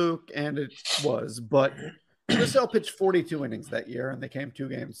 and it was. But Chris Sale pitched 42 innings that year, and they came 2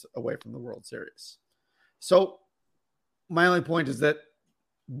 games away from the World Series. So my only point is that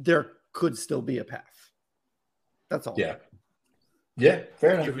there could still be a path. That's all. Yeah. Yeah,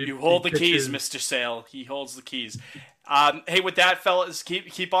 fair enough. You hold the keys, Mr. Sale. He holds the keys. Hey, with that, fellas,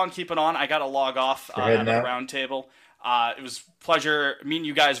 keep on keeping on. I got to log off at the roundtable. It was a pleasure meeting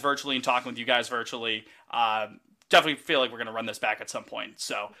you guys virtually and talking with you guys virtually. Definitely feel like we're going to run this back at some point.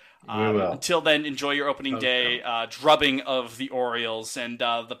 So until then, enjoy your opening day drubbing of the Orioles. And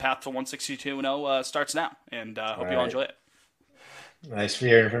the path to 162-0 starts now. And hope you all enjoy it. Nice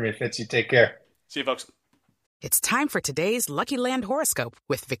hearing from you, Fitzy. Take care. See you, folks. It's time for today's Lucky Land horoscope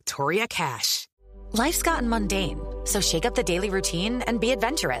with Victoria Cash. Life's gotten mundane, so shake up the daily routine and be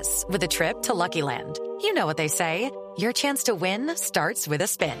adventurous with a trip to Lucky Land. You know what they say, your chance to win starts with a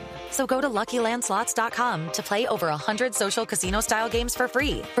spin. So go to LuckyLandSlots.com to play over 100 social casino-style games for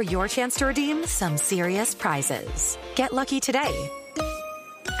free for your chance to redeem some serious prizes. Get lucky today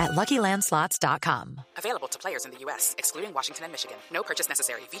at LuckyLandSlots.com. Available to players in the U.S., excluding Washington and Michigan. No purchase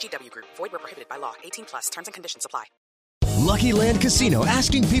necessary. VGW Group. Void where prohibited by law. 18+. Terms and conditions apply. Lucky Land Casino,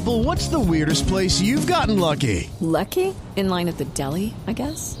 asking people, what's the weirdest place you've gotten lucky? Lucky? In line at the deli, I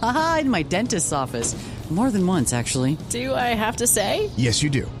guess? Aha, in my dentist's office. More than once, actually. Do I have to say? Yes, you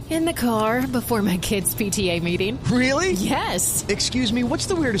do. In the car before my kids' PTA meeting. Really? Yes. Excuse me, what's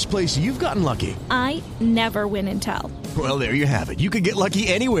the weirdest place you've gotten lucky? I never win and tell. Well, there you have it. You can get lucky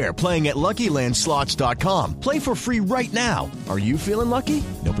anywhere, playing at LuckyLandSlots.com. Play for free right now. Are you feeling lucky?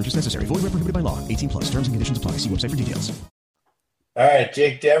 No purchase necessary. Void where prohibited by law. 18+. Terms and conditions apply. See website for details. All right,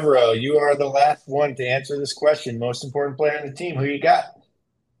 Jake Devereaux, you are the last one to answer this question. Most important player on the team. Who you got?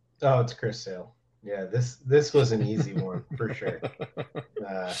 Oh, it's Chris Sale. Yeah, this was an easy one for sure.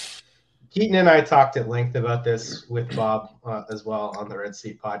 Keaton and I talked at length about this with Bob as well on the Red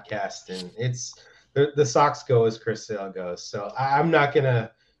Seat podcast, and it's the Sox go as Chris Sale goes. So I'm not gonna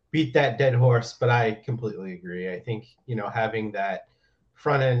beat that dead horse, but I completely agree. I think having that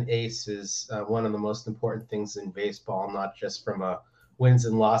front end ace is one of the most important things in baseball, not just from a wins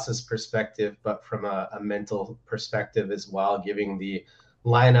and losses perspective, but from a mental perspective as well, giving the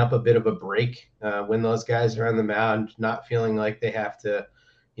lineup a bit of a break when those guys are on the mound, not feeling like they have to,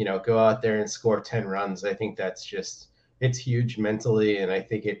 go out there and score 10 runs. I think it's huge mentally. And I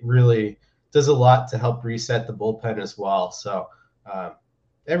think it really does a lot to help reset the bullpen as well. So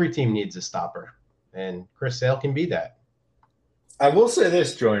every team needs a stopper, and Chris Sale can be that. I will say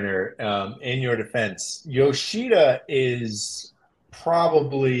this, Joyner, in your defense, Yoshida is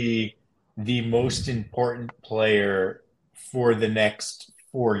probably the most important player for the next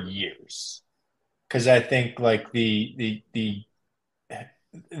 4 years. Because I think like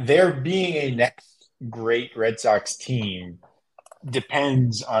there being a next great Red Sox team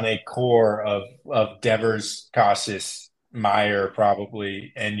depends on a core of Devers, Casas, Meyer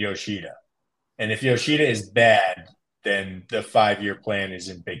probably, and Yoshida. And if Yoshida is bad, then the 5-year plan is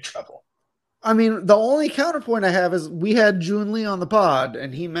in big trouble. I mean, the only counterpoint I have is we had June Lee on the pod,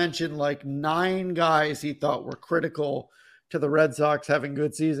 and he mentioned like 9 guys he thought were critical to the Red Sox having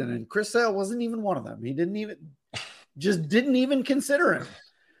good season, and Chris Sale wasn't even one of them. He didn't even consider him.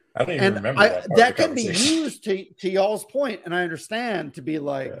 I don't even remember that can be used to y'all's point, and I understand, to be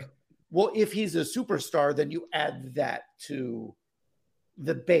like, well, if he's a superstar, then you add that to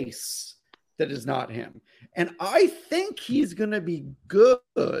the base that is not him. And I think he's going to be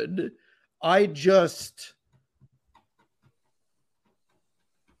good. I just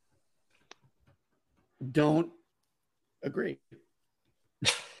don't agree.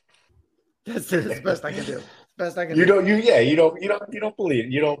 That's the best I can do. Best I can do. You don't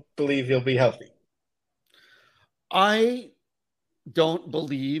believe he'll be healthy. I don't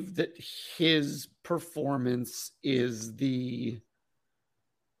believe that his performance is the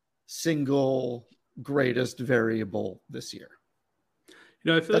single greatest variable this year.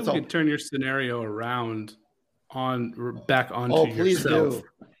 I feel like we can turn your scenario around back onto yourself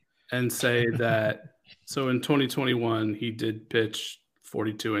and say that. So in 2021, he did pitch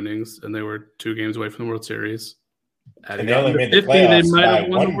 42 innings, and they were 2 games away from the World Series. And they only made the playoffs. They might have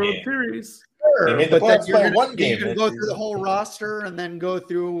won the World game. Series. Sure, they made the playoffs by 1 game. You're going to go through the whole roster and then go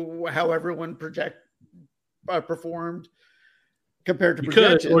through how everyone performed compared to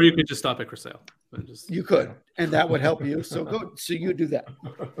projection. Or you could just stop at Chris Sale. You could, and that would help you. So you do that.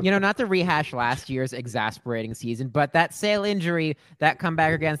 Not to rehash last year's exasperating season, but that Sale injury, that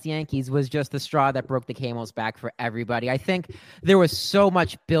comeback against the Yankees was just the straw that broke the camel's back for everybody. I think there was so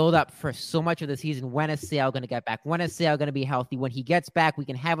much buildup for so much of the season. When is Sale going to get back? When is Sale going to be healthy? When he gets back, we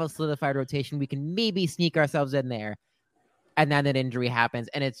can have a solidified rotation. We can maybe sneak ourselves in there. And then an injury happens,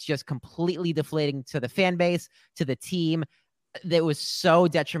 and it's just completely deflating to the fan base, to the team. That was so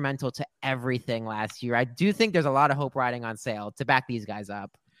detrimental to everything last year. I do think there's a lot of hope riding on Sale to back these guys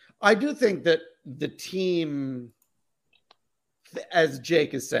up. I do think that the team, as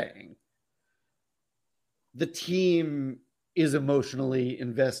Jake is saying, the team is emotionally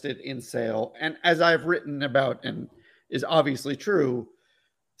invested in Sale. And as I've written about, and is obviously true,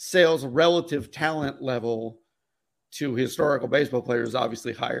 Sale's relative talent level to historical baseball players is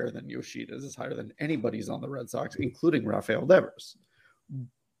obviously higher than Yoshida's, is higher than anybody's on the Red Sox, including Rafael Devers.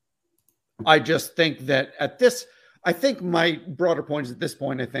 I just think that I think my broader point is at this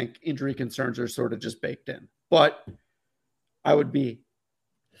point, I think injury concerns are sort of just baked in. But I would be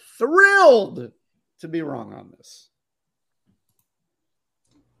thrilled to be wrong on this.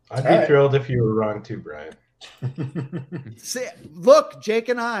 I'd be thrilled if you were wrong too, Brian. See, look, Jake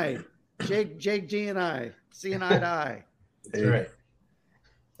G and I, seeing eye to eye. That's right.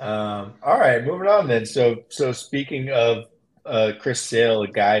 All right, moving on then. So speaking of Chris Sale, a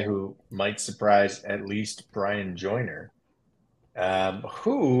guy who might surprise at least Brian Joyner,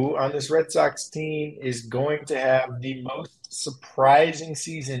 who on this Red Sox team is going to have the most surprising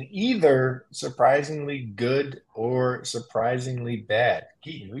season, either surprisingly good or surprisingly bad.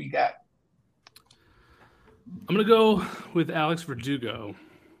 Keaton, who you got? I'm going to go with Alex Verdugo.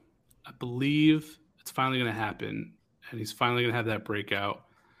 I believe it's finally going to happen, and he's finally going to have that breakout.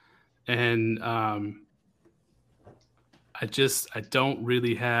 And I don't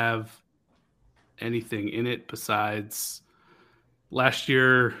really have anything in it besides last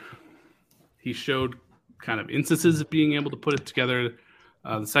year. He showed kind of instances of being able to put it together.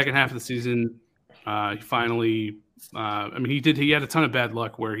 The second half of the season, he finally. He had a ton of bad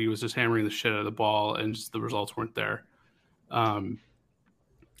luck where he was just hammering the shit out of the ball, and just the results weren't there.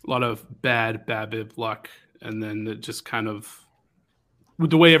 A lot of bad BABIP luck, and then it just kind of,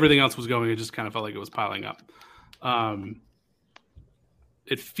 with the way everything else was going, it just kind of felt like it was piling up.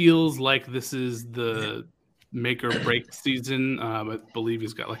 It feels like this is the make or break season. I believe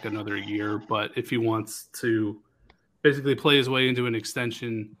he's got like another year, but if he wants to basically play his way into an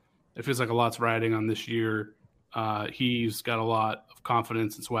extension, it feels like a lot's riding on this year. He's got a lot of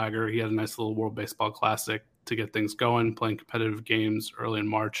confidence and swagger. He had a nice little World Baseball Classic to get things going, playing competitive games early in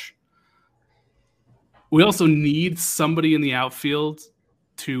March. We also need somebody in the outfield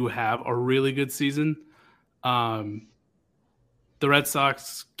to have a really good season. The Red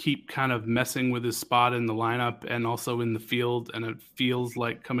Sox keep kind of messing with his spot in the lineup and also in the field, and it feels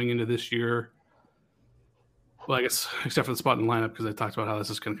like coming into this year, well, I guess except for the spot in the lineup, because I talked about how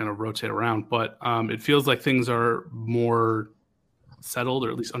this is going to kind of rotate around, but it feels like things are more settled,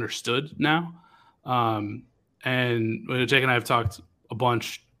 or at least understood now. And Jake and I have talked a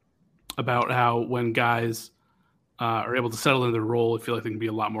bunch about how when guys are able to settle into their role, I feel like they can be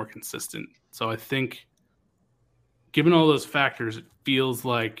a lot more consistent. So I think, given all those factors, it feels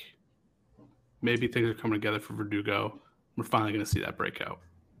like maybe things are coming together for Verdugo. We're finally going to see that breakout.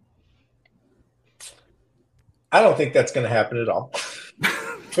 I don't think that's going to happen at all,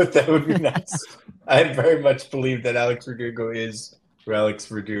 but that would be nice. I very much believe that Alex Verdugo is who Alex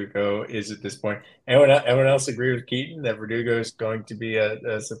Verdugo is at this point. Anyone else agree with Keaton that Verdugo is going to be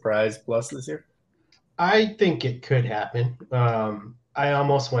a surprise plus this year? I think it could happen. I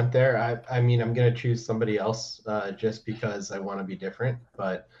almost went there. I'm going to choose somebody else just because I want to be different,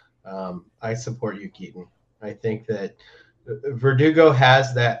 but I support you, Keaton. I think that Verdugo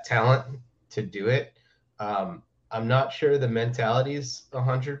has that talent to do it. I'm not sure the mentality is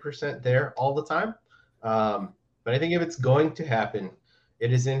 100% there all the time. But I think if it's going to happen,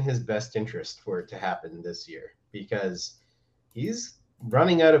 it is in his best interest for it to happen this year, because he's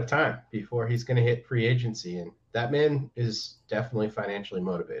running out of time before he's going to hit free agency. And that man is definitely financially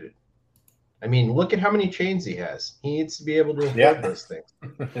motivated. I mean, look at how many chains he has. He needs to be able to afford those things.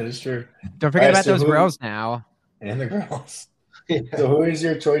 That is true. Don't forget about those grills now. And the grills. Yeah. So who is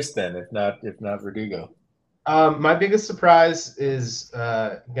your choice then, if not Verdugo? My biggest surprise is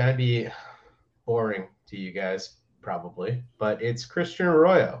going to be boring to you guys, probably, but it's Christian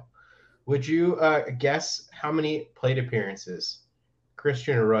Arroyo. Would you guess how many plate appearances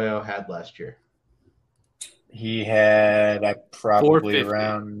Christian Arroyo had last year? He had probably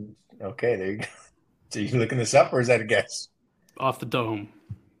around. Okay, there you go. So you looking this up, or is that a guess? Off the dome.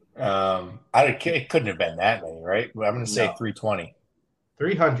 It couldn't have been that many, right? I'm going to say No. 320.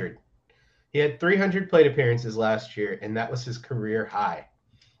 300. He had 300 plate appearances last year, and that was his career high.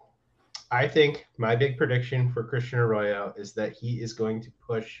 I think my big prediction for Christian Arroyo is that he is going to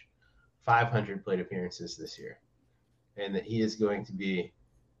push 500 plate appearances this year, and that he is going to be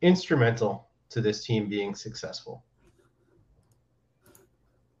instrumental to this team being successful.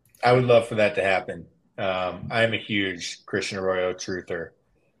 I would love for that to happen. I'm a huge Christian Arroyo truther.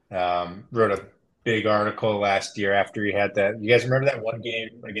 Wrote a big article last year after he had that. You guys remember that one game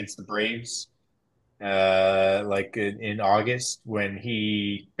against the Braves? Like in August when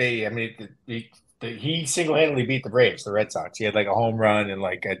he single-handedly beat the Braves, the Red Sox. He had like a home run and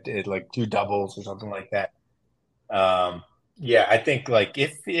like two doubles or something like that. Yeah, I think like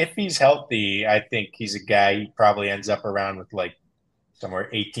if he's healthy, I think he's a guy he probably ends up around with like somewhere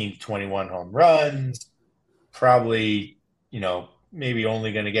 18 to 21 home runs, probably, maybe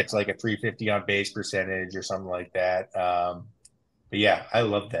only going to get to like a 350 on base percentage or something like that. But yeah, I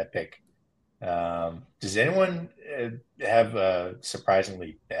love that pick. Does anyone have a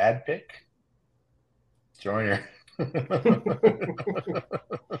surprisingly bad pick? Joiner.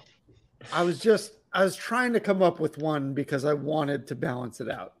 I was trying to come up with one because I wanted to balance it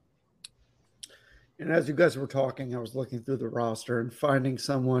out. And as you guys were talking, I was looking through the roster and finding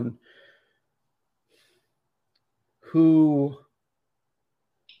someone who,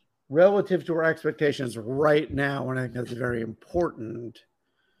 relative to our expectations right now, and I think that's very important,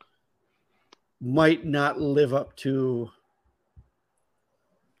 might not live up to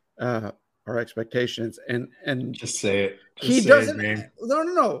our expectations. And just say it. He doesn't.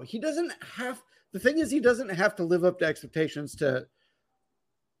 No. He doesn't have. The thing is, he doesn't have to live up to expectations to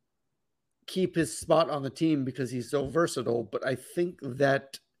keep his spot on the team because he's so versatile. But I think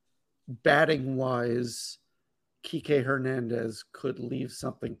that batting wise, Kike Hernandez could leave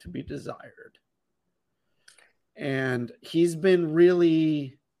something to be desired. And he's been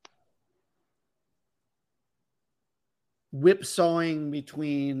really whipsawing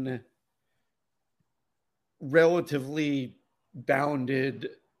between relatively bounded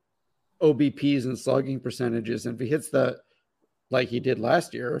OBPs and slugging percentages. And if he hits like he did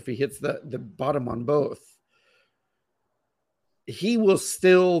last year, if he hits the bottom on both, he will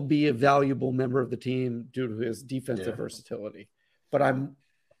still be a valuable member of the team due to his defensive versatility. But I'm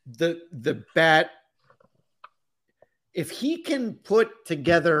the bat. If he can put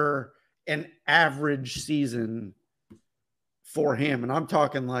together an average season for him, and I'm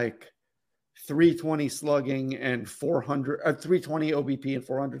talking like 320 slugging and 320 OBP and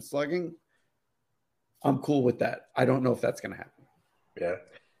 400 slugging, I'm cool with that. I don't know if that's going to happen. Yeah.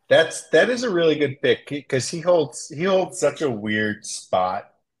 That is a really good pick because he holds such a weird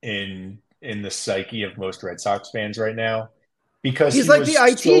spot in the psyche of most Red Sox fans right now because he's like the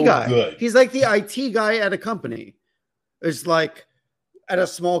IT guy. Good. He's like the IT guy at a company. It's like at a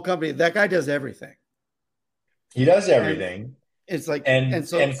small company, that guy does everything. He does everything. And it's like and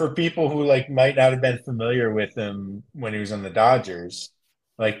for people who like might not have been familiar with him when he was on the Dodgers,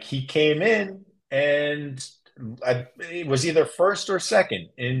 like he came in and it was either first or second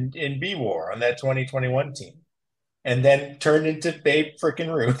in B-WAR on that 2021 team, and then turned into Babe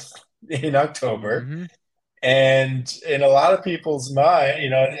frickin' Ruth in October. Mm-hmm. And in a lot of people's mind,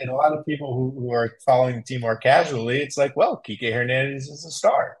 and a lot of people who are following the team more casually, it's like, well, Kike Hernandez is a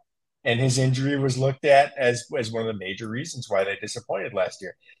star. And his injury was looked at as one of the major reasons why they disappointed last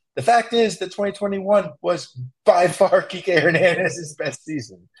year. The fact is that 2021 was by far Kike Hernandez's best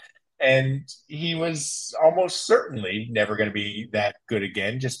season. And he was almost certainly never going to be that good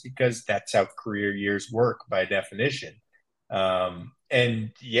again, just because that's how career years work by definition.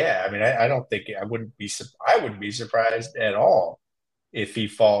 And yeah, I mean, I wouldn't be surprised at all if he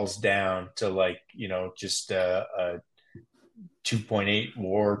falls down to like, just a 2.8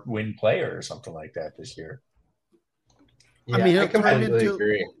 WAR win player or something like that this year. Yeah, I completely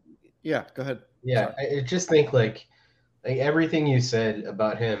agree. Yeah, go ahead. Yeah, I just think like everything you said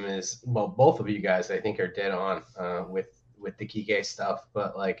about him is, well, both of you guys I think are dead on with the Kike stuff,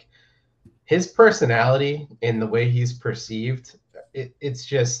 but like his personality and the way he's perceived, it's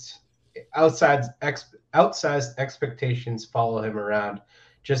just outsized expectations follow him around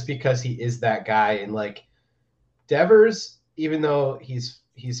just because he is that guy. And like Devers, even though he's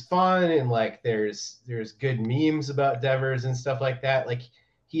fun and like there's good memes about Devers and stuff like that, like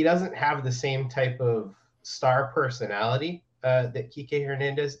he doesn't have the same type of star personality that Kike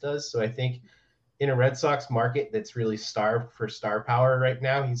Hernandez does. So I think in a Red Sox market that's really starved for star power right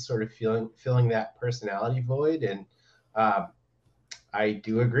now, he's sort of filling that personality void. And I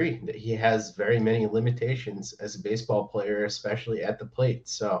do agree that he has very many limitations as a baseball player, especially at the plate.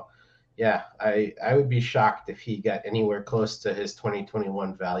 So, yeah, I would be shocked if he got anywhere close to his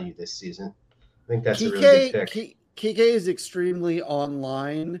 2021 value this season. I think that's a really good pick. Kike is extremely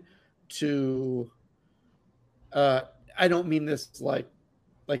online to I don't mean this like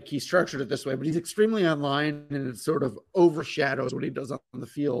he structured it this way, but he's extremely online and it sort of overshadows what he does on the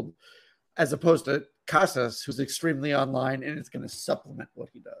field, as opposed to Casas, who's extremely online and it's going to supplement what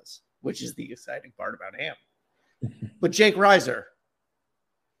he does, which is the exciting part about him. But Jake Reiser.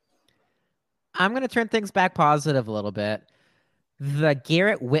 I'm going to turn things back positive a little bit. The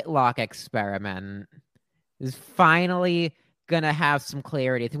Garrett Whitlock experiment is finally going to have some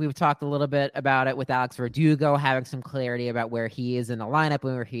clarity. I think we've talked a little bit about it with Alex Verdugo, having some clarity about where he is in the lineup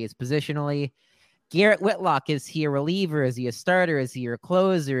and where he is positionally. Garrett Whitlock, is he a reliever? Is he a starter? Is he your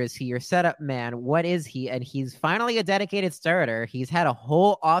closer? Is he your setup man? What is he? And he's finally a dedicated starter. He's had a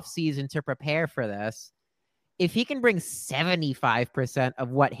whole offseason to prepare for this. If he can bring 75% of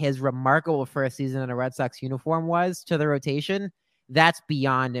what his remarkable first season in a Red Sox uniform was to the rotation, that's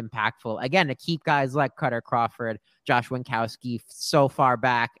beyond impactful. Again, to keep guys like Cutter Crawford, Josh Winkowski so far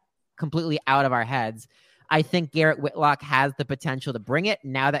back, completely out of our heads. I think Garrett Whitlock has the potential to bring it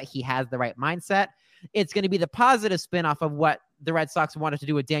now that he has the right mindset. It's going to be the positive spin-off of what the Red Sox wanted to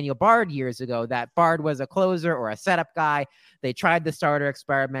do with Daniel Bard years ago, that Bard was a closer or a setup guy. They tried the starter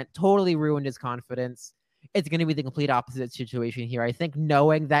experiment, totally ruined his confidence. It's going to be the complete opposite situation here. I think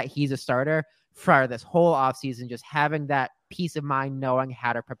knowing that he's a starter for this whole offseason, just having that peace of mind, knowing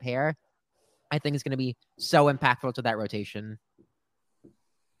how to prepare, I think is going to be so impactful to that rotation.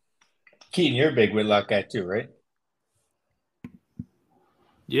 Keaton, you're a big Whitlock guy too, right?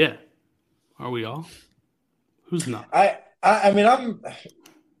 Yeah. Are we all? Who's not? I mean,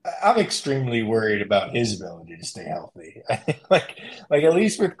 I'm extremely worried about his ability to stay healthy. I think like at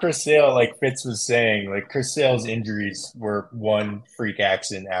least with Chris Sale, like Fitz was saying, like Chris Sale's injuries were one freak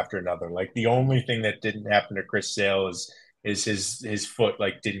accident after another. Like the only thing that didn't happen to Chris Sale is his foot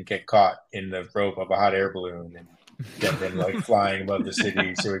like didn't get caught in the rope of a hot air balloon and get him like flying above the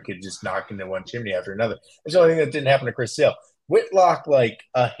city so he could just knock into one chimney after another. That's the only thing that didn't happen to Chris Sale. Whitlock, like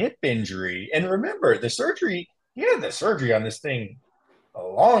a hip injury, and remember the surgery. He had the surgery on this thing a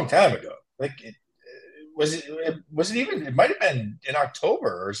long time ago. Like it might have been in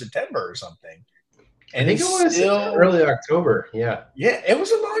October or September or something. And I think it was early October. Yeah. Yeah, it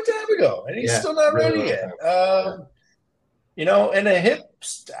was a long time ago, and he's still not ready yet. And a hip,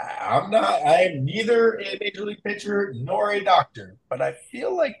 I'm neither a major league pitcher nor a doctor, but I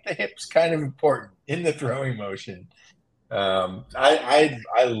feel like the hip's kind of important in the throwing motion. I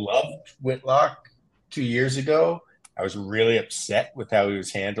loved Whitlock 2 years ago. I was really upset with how he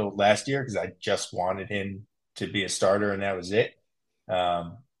was handled last year because I just wanted him to be a starter and that was it.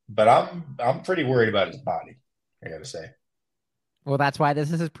 But I'm pretty worried about his body, I got to say. Well, that's why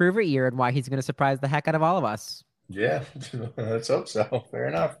this is his prove-it year and why he's going to surprise the heck out of all of us. Yeah, let's hope so. Fair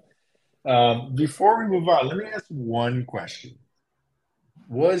enough. Before we move on, let me ask one question.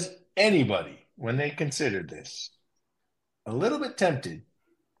 Was anybody, when they considered this, a little bit tempted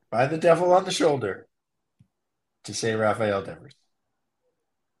by the devil on the shoulder to say Rafael Devers?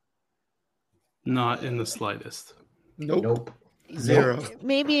 Not in the slightest. Nope. Zero.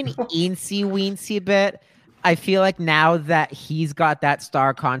 Maybe an eensy-weensy bit. I feel like now that he's got that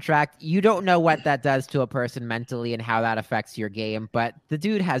star contract, you don't know what that does to a person mentally and how that affects your game. But the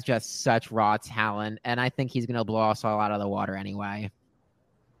dude has just such raw talent, and I think he's going to blow us all out of the water anyway.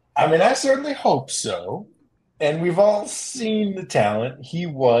 I mean, I certainly hope so. And we've all seen the talent. He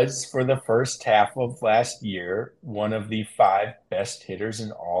was, for the first half of last year, one of the 5 best hitters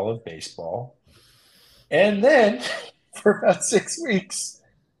in all of baseball. And then, for about 6 weeks,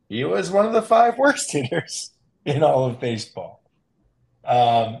 he was one of the 5 worst hitters in all of baseball.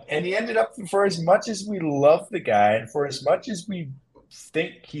 And he ended up, for as much as we love the guy, and for as much as we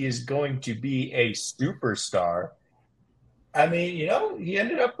think he is going to be a superstar, I mean, he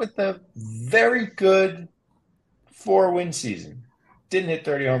ended up with a very good 4-win season. Didn't hit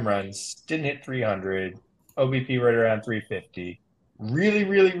 30 home runs, didn't hit 300, OBP right around 350. Really,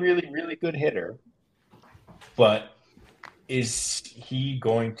 really, really, really good hitter. But is he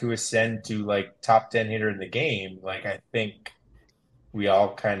going to ascend to like top 10 hitter in the game? Like I think we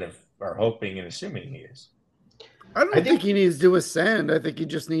all kind of are hoping and assuming he is. I don't think he needs to ascend. I think he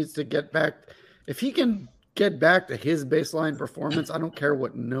just needs to get back. If he can get back to his baseline performance, I don't care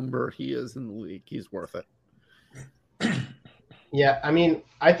what number he is in the league. He's worth it. Yeah, I mean,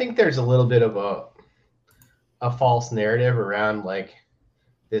 I think there's a little bit of a false narrative around like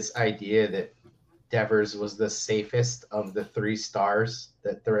this idea that Devers was the safest of the 3 stars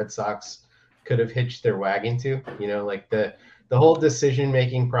that the Red Sox could have hitched their wagon to. You know, like the whole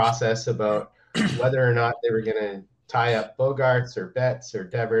decision-making process about whether or not they were going to tie up Bogarts or Betts or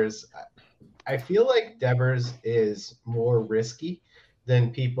Devers. I feel like Devers is more risky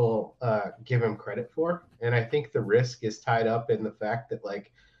than people give him credit for. And I think the risk is tied up in the fact that,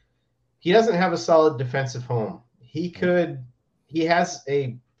 like, he doesn't have a solid defensive home. He has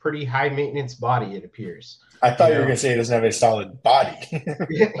a pretty high maintenance body, it appears. I thought you were going to say he doesn't have a solid body.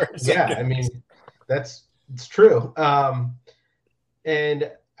 Yeah, I mean, it's true.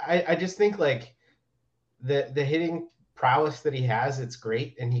 And I just think, like, the hitting prowess that he has, it's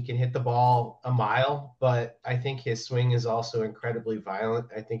great, and he can hit the ball a mile, but I think his swing is also incredibly violent.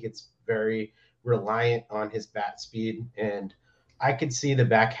 I think it's very reliant on his bat speed, and I could see the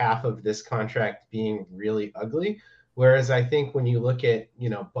back half of this contract being really ugly. Whereas I think when you look at, you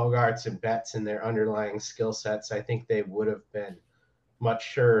know, Bogarts and Betts and their underlying skill sets, I think they would have been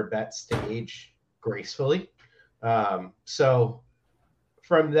much surer bets to age gracefully. So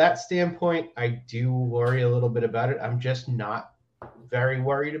from that standpoint, I do worry a little bit about it. I'm just not very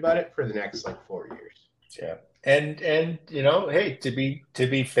worried about it for the next, like, 4 years. Yeah. And you know, hey, to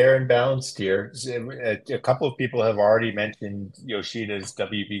be fair and balanced here, a couple of people have already mentioned Yoshida's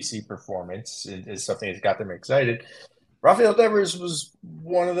WBC performance is something that's got them excited. Rafael Devers was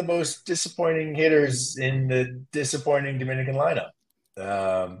one of the most disappointing hitters in the disappointing Dominican lineup.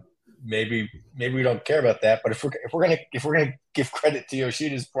 Maybe we don't care about that, but if we're gonna give credit to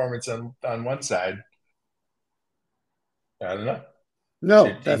Yoshida's performance on one side, I don't know.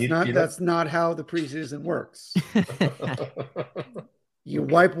 No, that's not how the preseason works. You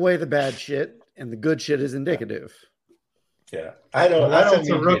wipe away the bad shit, and the good shit is indicative. Yeah, I don't It's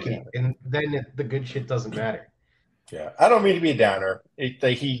mean a rookie, and then the good shit doesn't matter. Yeah, I don't mean to be a downer.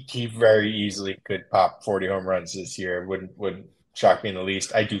 He very easily could pop 40 home runs this year. Wouldn't shock me in the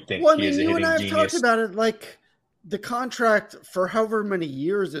least. I do think he is a hitting genius. You and I have talked about it, like the contract for however many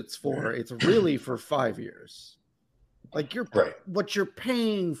years it's for. It's really for 5 years. Like what you're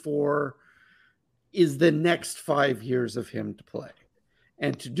paying for is the next 5 years of him to play.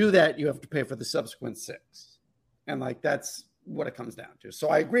 And to do that, you have to pay for the subsequent 6. And like, that's what it comes down to. So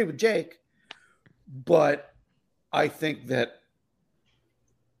I agree with Jake, but I think that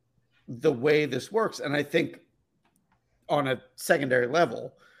the way this works, and I think on a secondary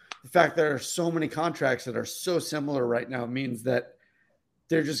level, the fact that there are so many contracts that are so similar right now means that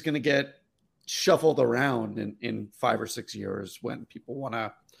they're just going to get shuffled around in 5 or 6 years when people want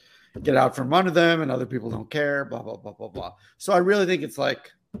to get out from under them and other people don't care, blah, blah, blah, blah, blah. So I really think it's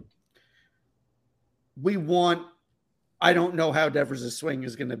like I don't know how Devers' swing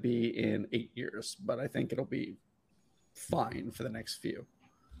is going to be in 8 years, but I think it'll be fine for the next few.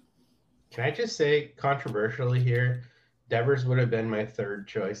 Can I just say, controversially here, Devers would have been my third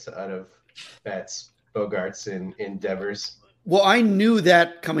choice out of Betts, Bogarts, and Devers. Well, I knew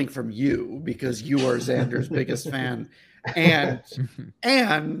that coming from you because you are Xander's biggest fan.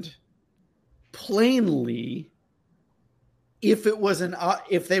 And plainly, if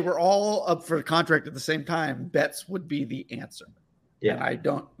they were all up for a contract at the same time, Betts would be the answer. Yeah. And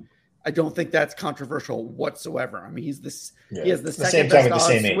I don't think that's controversial whatsoever. I mean, he has the second best odds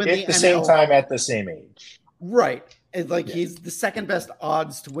to win the NL. At the same time at the same age. Right. And he's the second best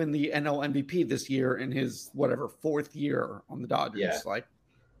odds to win the NL MVP this year in his 4th year on the Dodgers. Yeah.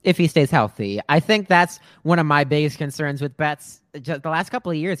 If he stays healthy. I think that's one of my biggest concerns with Betts. The last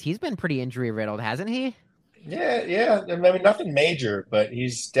couple of years, he's been pretty injury riddled, hasn't he? Yeah. I mean, nothing major, but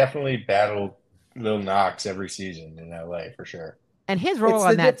he's definitely battled little knocks every season in LA for sure. And his role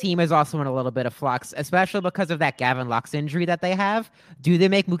on that team is also in a little bit of flux, especially because of that Gavin Lux injury that they have. Do they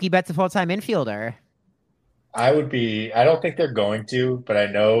make Mookie Betts a full-time infielder? I don't think they're going to, but I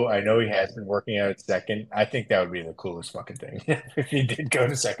know he has been working out at second. I think that would be the coolest fucking thing if he did go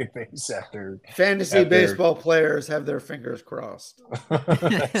to second base after. Fantasy baseball players have their fingers crossed.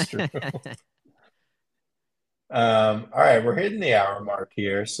 That's true. All right, we're hitting the hour mark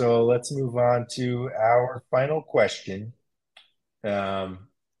here, so let's move on to our final question.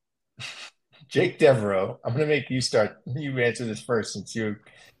 Jake Devereaux, I'm going to make you answer this first since you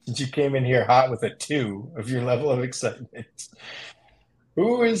came in here hot with a 2 of your level of excitement.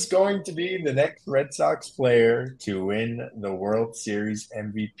 Who is going to be the next Red Sox player to win the World Series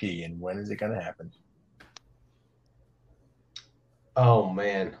MVP, and when is it going to happen? Oh,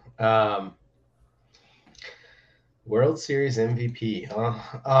 man. World Series MVP.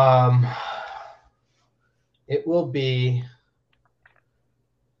 It will be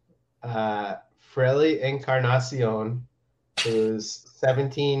Frelly Encarnacion who's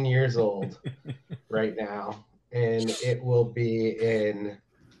 17 years old right now, and it will be in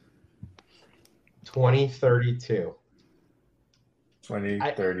 2032.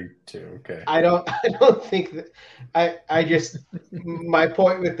 2032. Okay. I don't think that I just my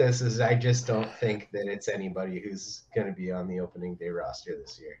point with this is I just don't think that it's anybody who's going to be on the opening day roster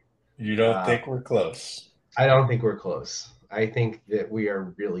this year. You don't think we're close? I don't think we're close. I think that we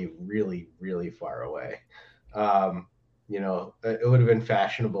are really, really, really far away. It would have been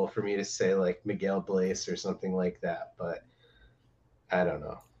fashionable for me to say like Miguel Blaise or something like that, but I don't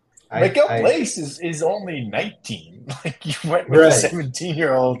know. Miguel Blaise is only 19. Like, you went with a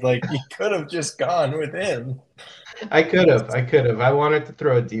 17-year-old. Like, you could have just gone with him. I could have. I wanted to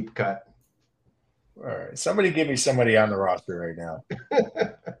throw a deep cut. All right. Somebody give me somebody on the roster right now.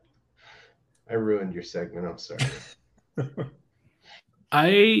 I ruined your segment. I'm sorry.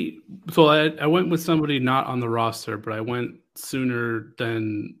 I went with somebody not on the roster, but I went sooner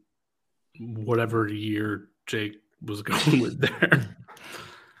than whatever year Jake was going with there.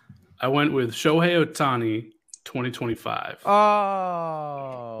 I went with Shohei Ohtani, 2025.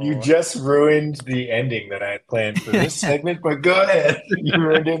 Oh. You just ruined the ending that I had planned for this segment, but go ahead. You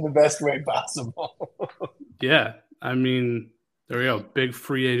ruined it in the best way possible. Yeah. I mean, there we go. Big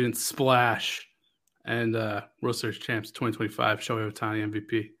free agent splash. And World Series champs 2025, Shohei Ohtani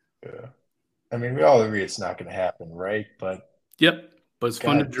MVP. Yeah. I mean, we all agree it's not going to happen, right? But yep. But it's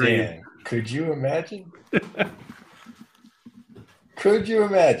fun to dream. Damn. Could you imagine? Could you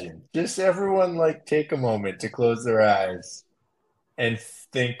imagine? Just everyone take a moment to close their eyes and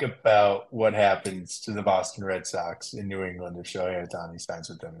think about what happens to the Boston Red Sox in New England if Shohei Ohtani signs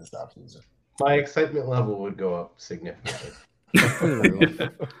with them this offseason. My excitement level would go up significantly.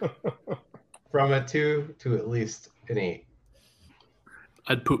 From a 2 to at least an 8.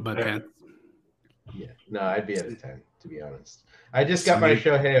 I'd poop my pants. Yeah, no, I'd be at a 10, to be honest. I just got my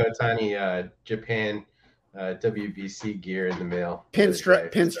Shohei Ohtani Japan WBC gear in the mail.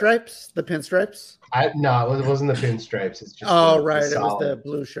 Pinstripes? The pinstripes? No, it wasn't the pinstripes. It's just right. It was the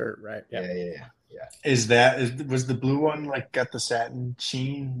blue shirt, right? Yeah. Was the blue one got the satin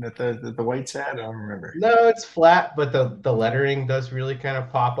sheen that the whites had? I don't remember. No, it's flat, but the lettering does really kind of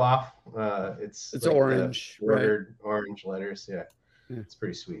pop off. It's orange, bordered orange letters. Yeah, it's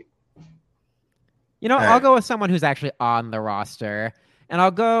pretty sweet. I'll go with someone who's actually on the roster, and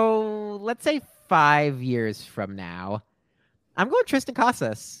I'll go, let's say 5 years from now. I'm going Tristan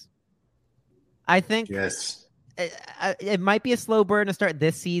Casas. I think yes. It might be a slow burn to start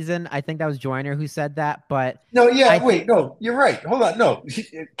this season. I think that was Joyner who said that, but no, you're right. Hold on, no,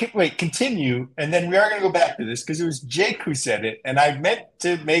 wait, continue, and then we are going to go back to this because it was Jake who said it, and I meant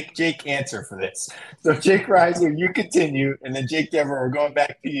to make Jake answer for this. So Jake Reiser, you continue, and then Jake Dever, we're going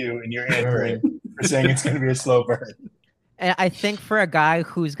back to you, and you're answering for saying it's going to be a slow burn. And I think for a guy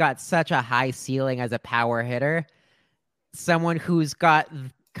who's got such a high ceiling as a power hitter, someone who's got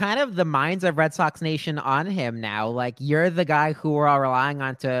kind of the minds of Red Sox Nation on him now. Like, you're the guy who we're all relying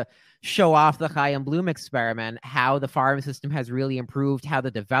on to show off the Chaim Bloom experiment, how the farm system has really improved, how the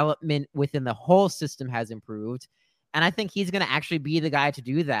development within the whole system has improved. And I think he's going to actually be the guy to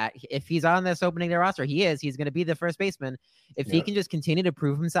do that. If he's on this opening day roster, he's going to be the first baseman. If he can just continue to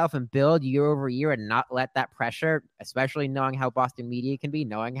prove himself and build year over year and not let that pressure, especially knowing how Boston media can be,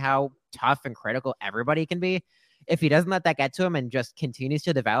 knowing how tough and critical everybody can be, if he doesn't let that get to him and just continues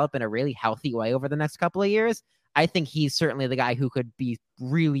to develop in a really healthy way over the next couple of years, I think he's certainly the guy who could be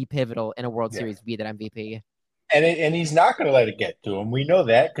really pivotal in a World Series, be that MVP. And he's not going to let it get to him. We know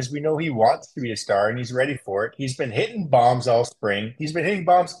that because we know he wants to be a star and he's ready for it. He's been hitting bombs all spring. He's been hitting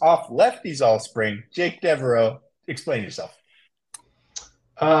bombs off lefties all spring. Jake Devereaux, explain yourself.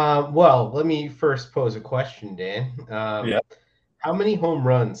 Well, let me first pose a question, Dan. How many home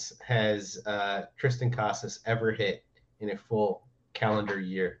runs has Tristan Casas ever hit in a full calendar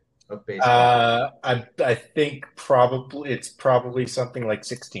year of baseball? I think it's probably something like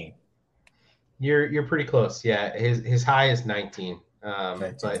 16. You're pretty close. Yeah, his high is 19.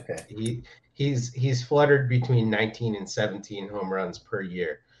 19, but okay. he's fluttered between 19 and 17 home runs per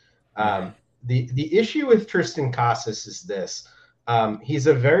year. The issue with Tristan Casas is this: he's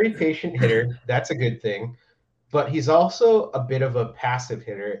a very patient hitter. That's a good thing. But he's also a bit of a passive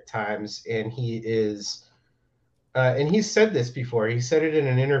hitter at times, and he is, and he's said this before. He said it in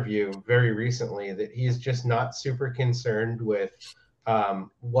an interview very recently that he's just not super concerned with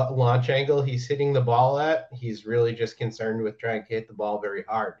what launch angle he's hitting the ball at. He's really just concerned with trying to hit the ball very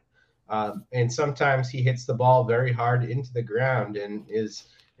hard. And sometimes he hits the ball very hard into the ground and is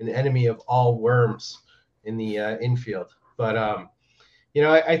an enemy of all worms in the infield. But,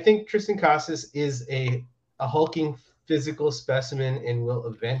 I think Tristan Casas is a hulking physical specimen and will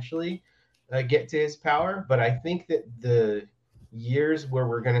eventually get to his power. But I think that the years where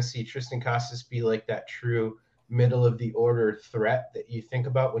we're going to see Tristan Casas be like that true middle of the order threat that you think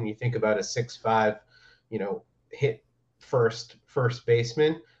about when you think about a 6'5", hit first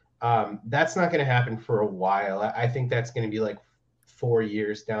baseman, that's not going to happen for a while. I think that's going to be like 4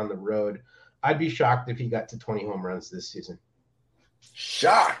 years down the road. I'd be shocked if he got to 20 home runs this season.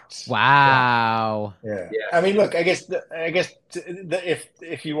 Shocked. Wow. Yeah. I mean, look, I guess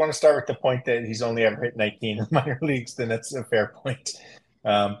if you want to start with the point that he's only ever hit 19 in the minor leagues, then that's a fair point.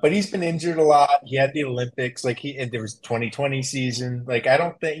 But he's been injured a lot. He had the Olympics, there was 2020 season. Like, I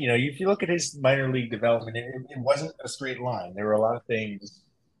don't think, if you look at his minor league development, it wasn't a straight line. There were a lot of things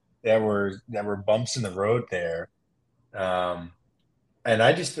that were bumps in the road there. And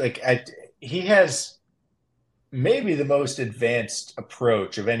I just he has maybe the most advanced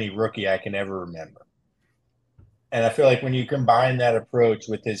approach of any rookie I can ever remember. And I feel like when you combine that approach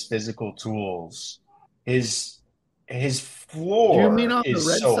with his physical tools, his floor. Do you mean on the is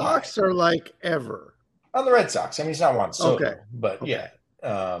Red so Sox high. or like ever? On the Red Sox. I mean, he's not Juan Soto, Okay. But Okay.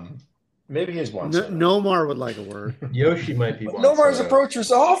 yeah. Maybe his Juan Soto. Nomar would like a word. Yoshi might be Juan Nomar's Soto. approach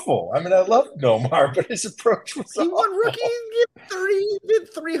was awful. I mean, I love Nomar, but his approach was awful. He won rookie and he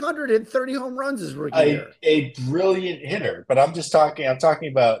did 330 home runs his rookie year. A brilliant hitter, but I'm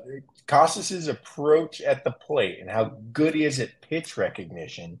talking about Casas's approach at the plate and how good he is at pitch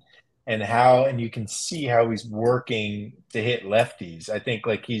recognition and you can see how he's working to hit lefties. I think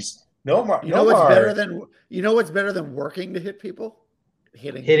he's Nomar. You know what's better than working to hit people?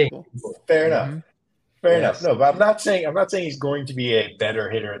 Hitting people. Fair enough. Fair enough. No, but I'm not saying he's going to be a better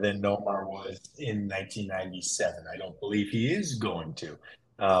hitter than Nomar was in 1997. I don't believe he is going to.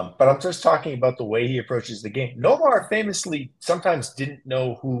 But I'm just talking about the way he approaches the game. Nomar famously sometimes didn't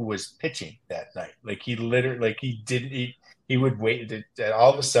know who was pitching that night. He would wait.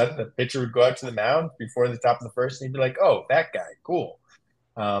 All of a sudden, the pitcher would go out to the mound before the top of the first, and he'd be like, "Oh, that guy, cool."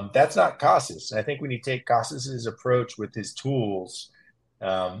 That's not Casas. I think when you take Casas's approach with his tools,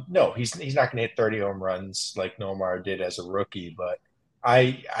 no, he's not going to hit 30 home runs like Nomar did as a rookie. But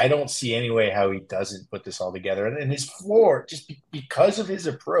I don't see any way how he doesn't put this all together. And his floor, just because of his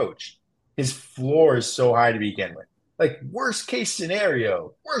approach, his floor is so high to begin with. Like worst case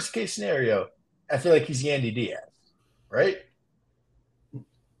scenario, I feel like he's Yandy Diaz. Right?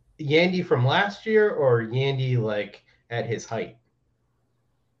 Yandy from last year or Yandy at his height?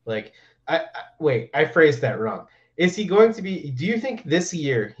 I phrased that wrong. Is he going to be, do you think this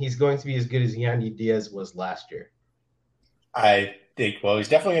year he's going to be as good as Yandy Diaz was last year? I think, he's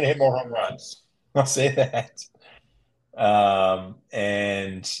definitely going to hit more home runs. I'll say that.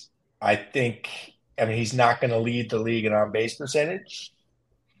 And I think, he's not going to lead the league in on-base percentage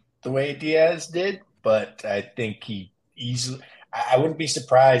the way Diaz did, but I think he easily, I wouldn't be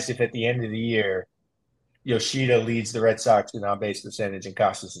surprised if at the end of the year, Yoshida leads the Red Sox in on-base percentage and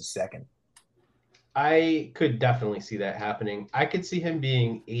Casas is second. I could definitely see that happening. I could see him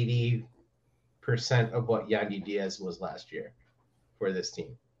being 80% of what Yandy Diaz was last year for this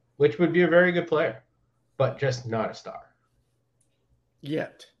team, which would be a very good player, but just not a star.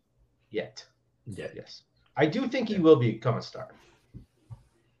 Yet. Yes. I do think he will become a star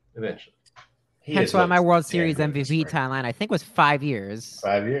eventually. Hence why my World Series MVP timeline, I think, was 5 years.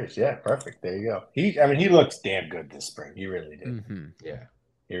 5 years, yeah, perfect. There you go. He looks damn good this spring. He really did. Mm-hmm. Yeah,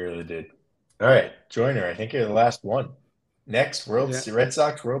 he really did. All right, Joyner, I think you're the last one. Next, Red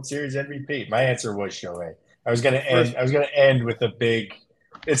Sox World Series MVP. My answer was Shohei. I was going to end with a big.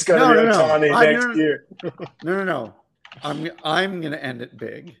 It's going to be Ohtani next year. No. I'm going to end it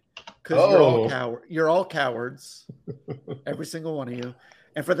big because you're all cowards, every single one of you.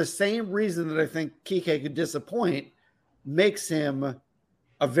 And for the same reason that I think Kike could disappoint, makes him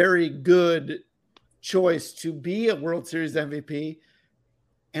a very good choice to be a World Series MVP.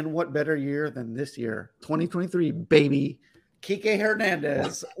 And what better year than this year? 2023, baby. Kike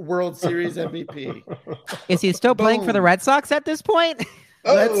Hernandez, World Series MVP. Is he still playing for the Red Sox at this point?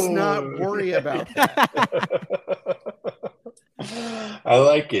 Let's not worry about that. I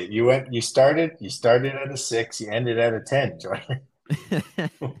like it. You started at a 6, you ended at a 10, Jordan.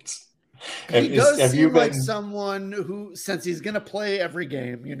 He does seem like someone who, since he's going to play every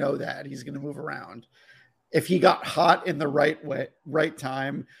game, you know that he's going to move around. If he got hot in the right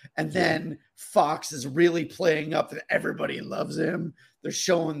time, and then Fox is really playing up that everybody loves him. They're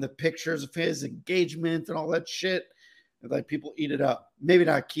showing the pictures of his engagement and all that shit. Like people eat it up. Maybe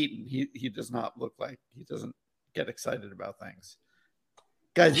not Keaton. He does not look like he doesn't get excited about things.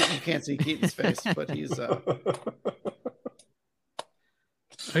 Guys, you can't see Keaton's face, but he's. I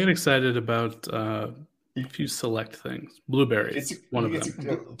get excited about A few select things. Blueberries, one of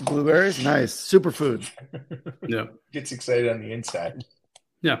them. Blueberries, nice. Superfood. Yeah. Gets excited on the inside.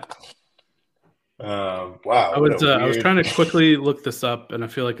 Yeah. Wow. I was trying to quickly look this up, and I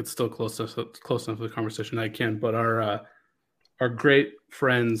feel like it's still close enough to the conversation I can. But our great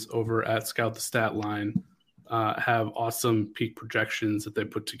friends over at Scout the Stat Line have awesome peak projections that they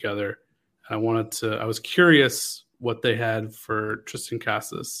put together. I was curious what they had for Tristan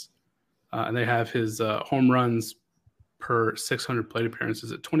Casas, and they have his home runs per 600 plate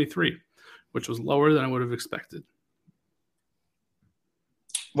appearances at 23, which was lower than I would have expected.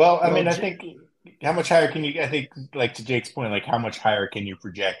 Well, I mean, I think how much higher can you? I think, like to Jake's point, like how much higher can you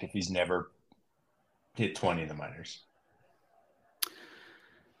project if he's never hit 20 in the minors?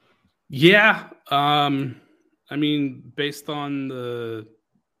 Yeah, I mean, based on the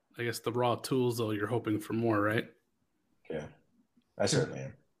raw tools, though, you're hoping for more, right? Yeah, I certainly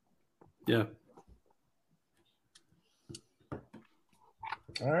am. Yeah.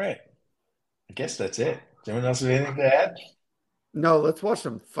 All right. I guess that's it. Does anyone else have anything to add? No, let's watch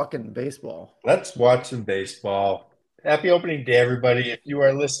some fucking baseball. Let's watch some baseball. Happy opening day, everybody. If you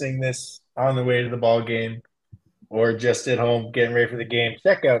are listening this on the way to the ball game or just at home getting ready for the game,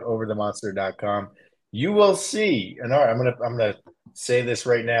 check out overthemonster.com. You will see, and I'm gonna say this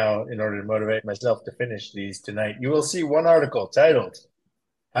right now in order to motivate myself to finish these tonight. You will see one article titled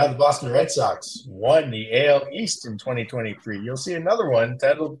 "How the Boston Red Sox Won the AL East in 2023." You'll see another one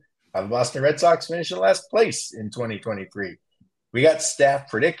titled "How the Boston Red Sox Finished in last place in 2023." We got staff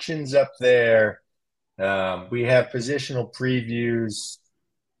predictions up there. We have positional previews.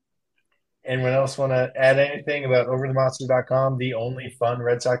 Anyone else want to add anything about overthemonster.com, the only fun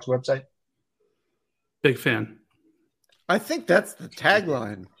Red Sox website? Big fan. I think that's the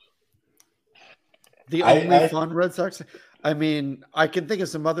tagline. The only fun Red Sox. I mean, I can think of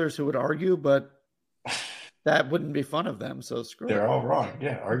some others who would argue, but that wouldn't be fun of them. So screw it. They're all wrong.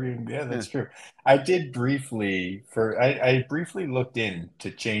 Yeah, arguing. Yeah, that's true. I did briefly I briefly looked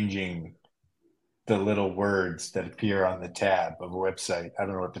into changing the little words that appear on the tab of a website. I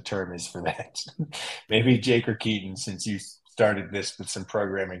don't know what the term is for that. Maybe Jake or Keaton, since you started this with some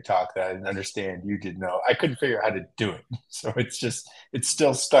programming talk that I didn't understand, you did know. I couldn't figure out how to do it. So it's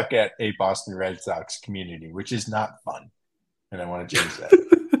still stuck at a Boston Red Sox community, which is not fun. And I want to change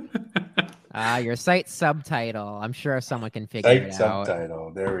that. Your site subtitle. I'm sure someone can figure it out.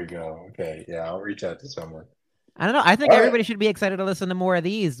 Subtitle. There we go. Okay. Yeah, I'll reach out to someone. I don't know. I think everybody should be excited to listen to more of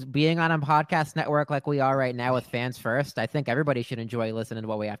these. Being on a podcast network like we are right now with Fans First, I think everybody should enjoy listening to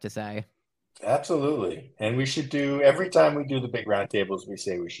what we have to say. Absolutely. And we should do, every time we do the big roundtables, we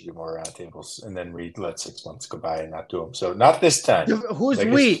say we should do more roundtables. And then we let 6 months go by and not do them. So not this time. Who's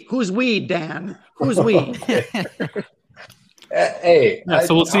we? Who's we, Dan? Who's we? Hey. Yeah,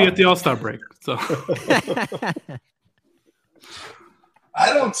 so we'll see you at the All-Star break. So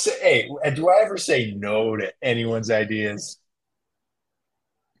I don't say, hey, do I ever say no to anyone's ideas?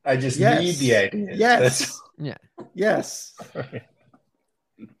 I just need the ideas. Yes. Yeah. Yes. All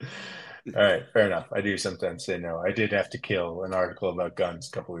right. Fair enough. I do sometimes say no. I did have to kill an article about guns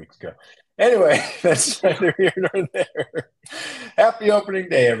a couple weeks ago. Anyway, that's neither here nor there. Happy opening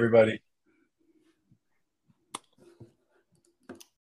day, everybody.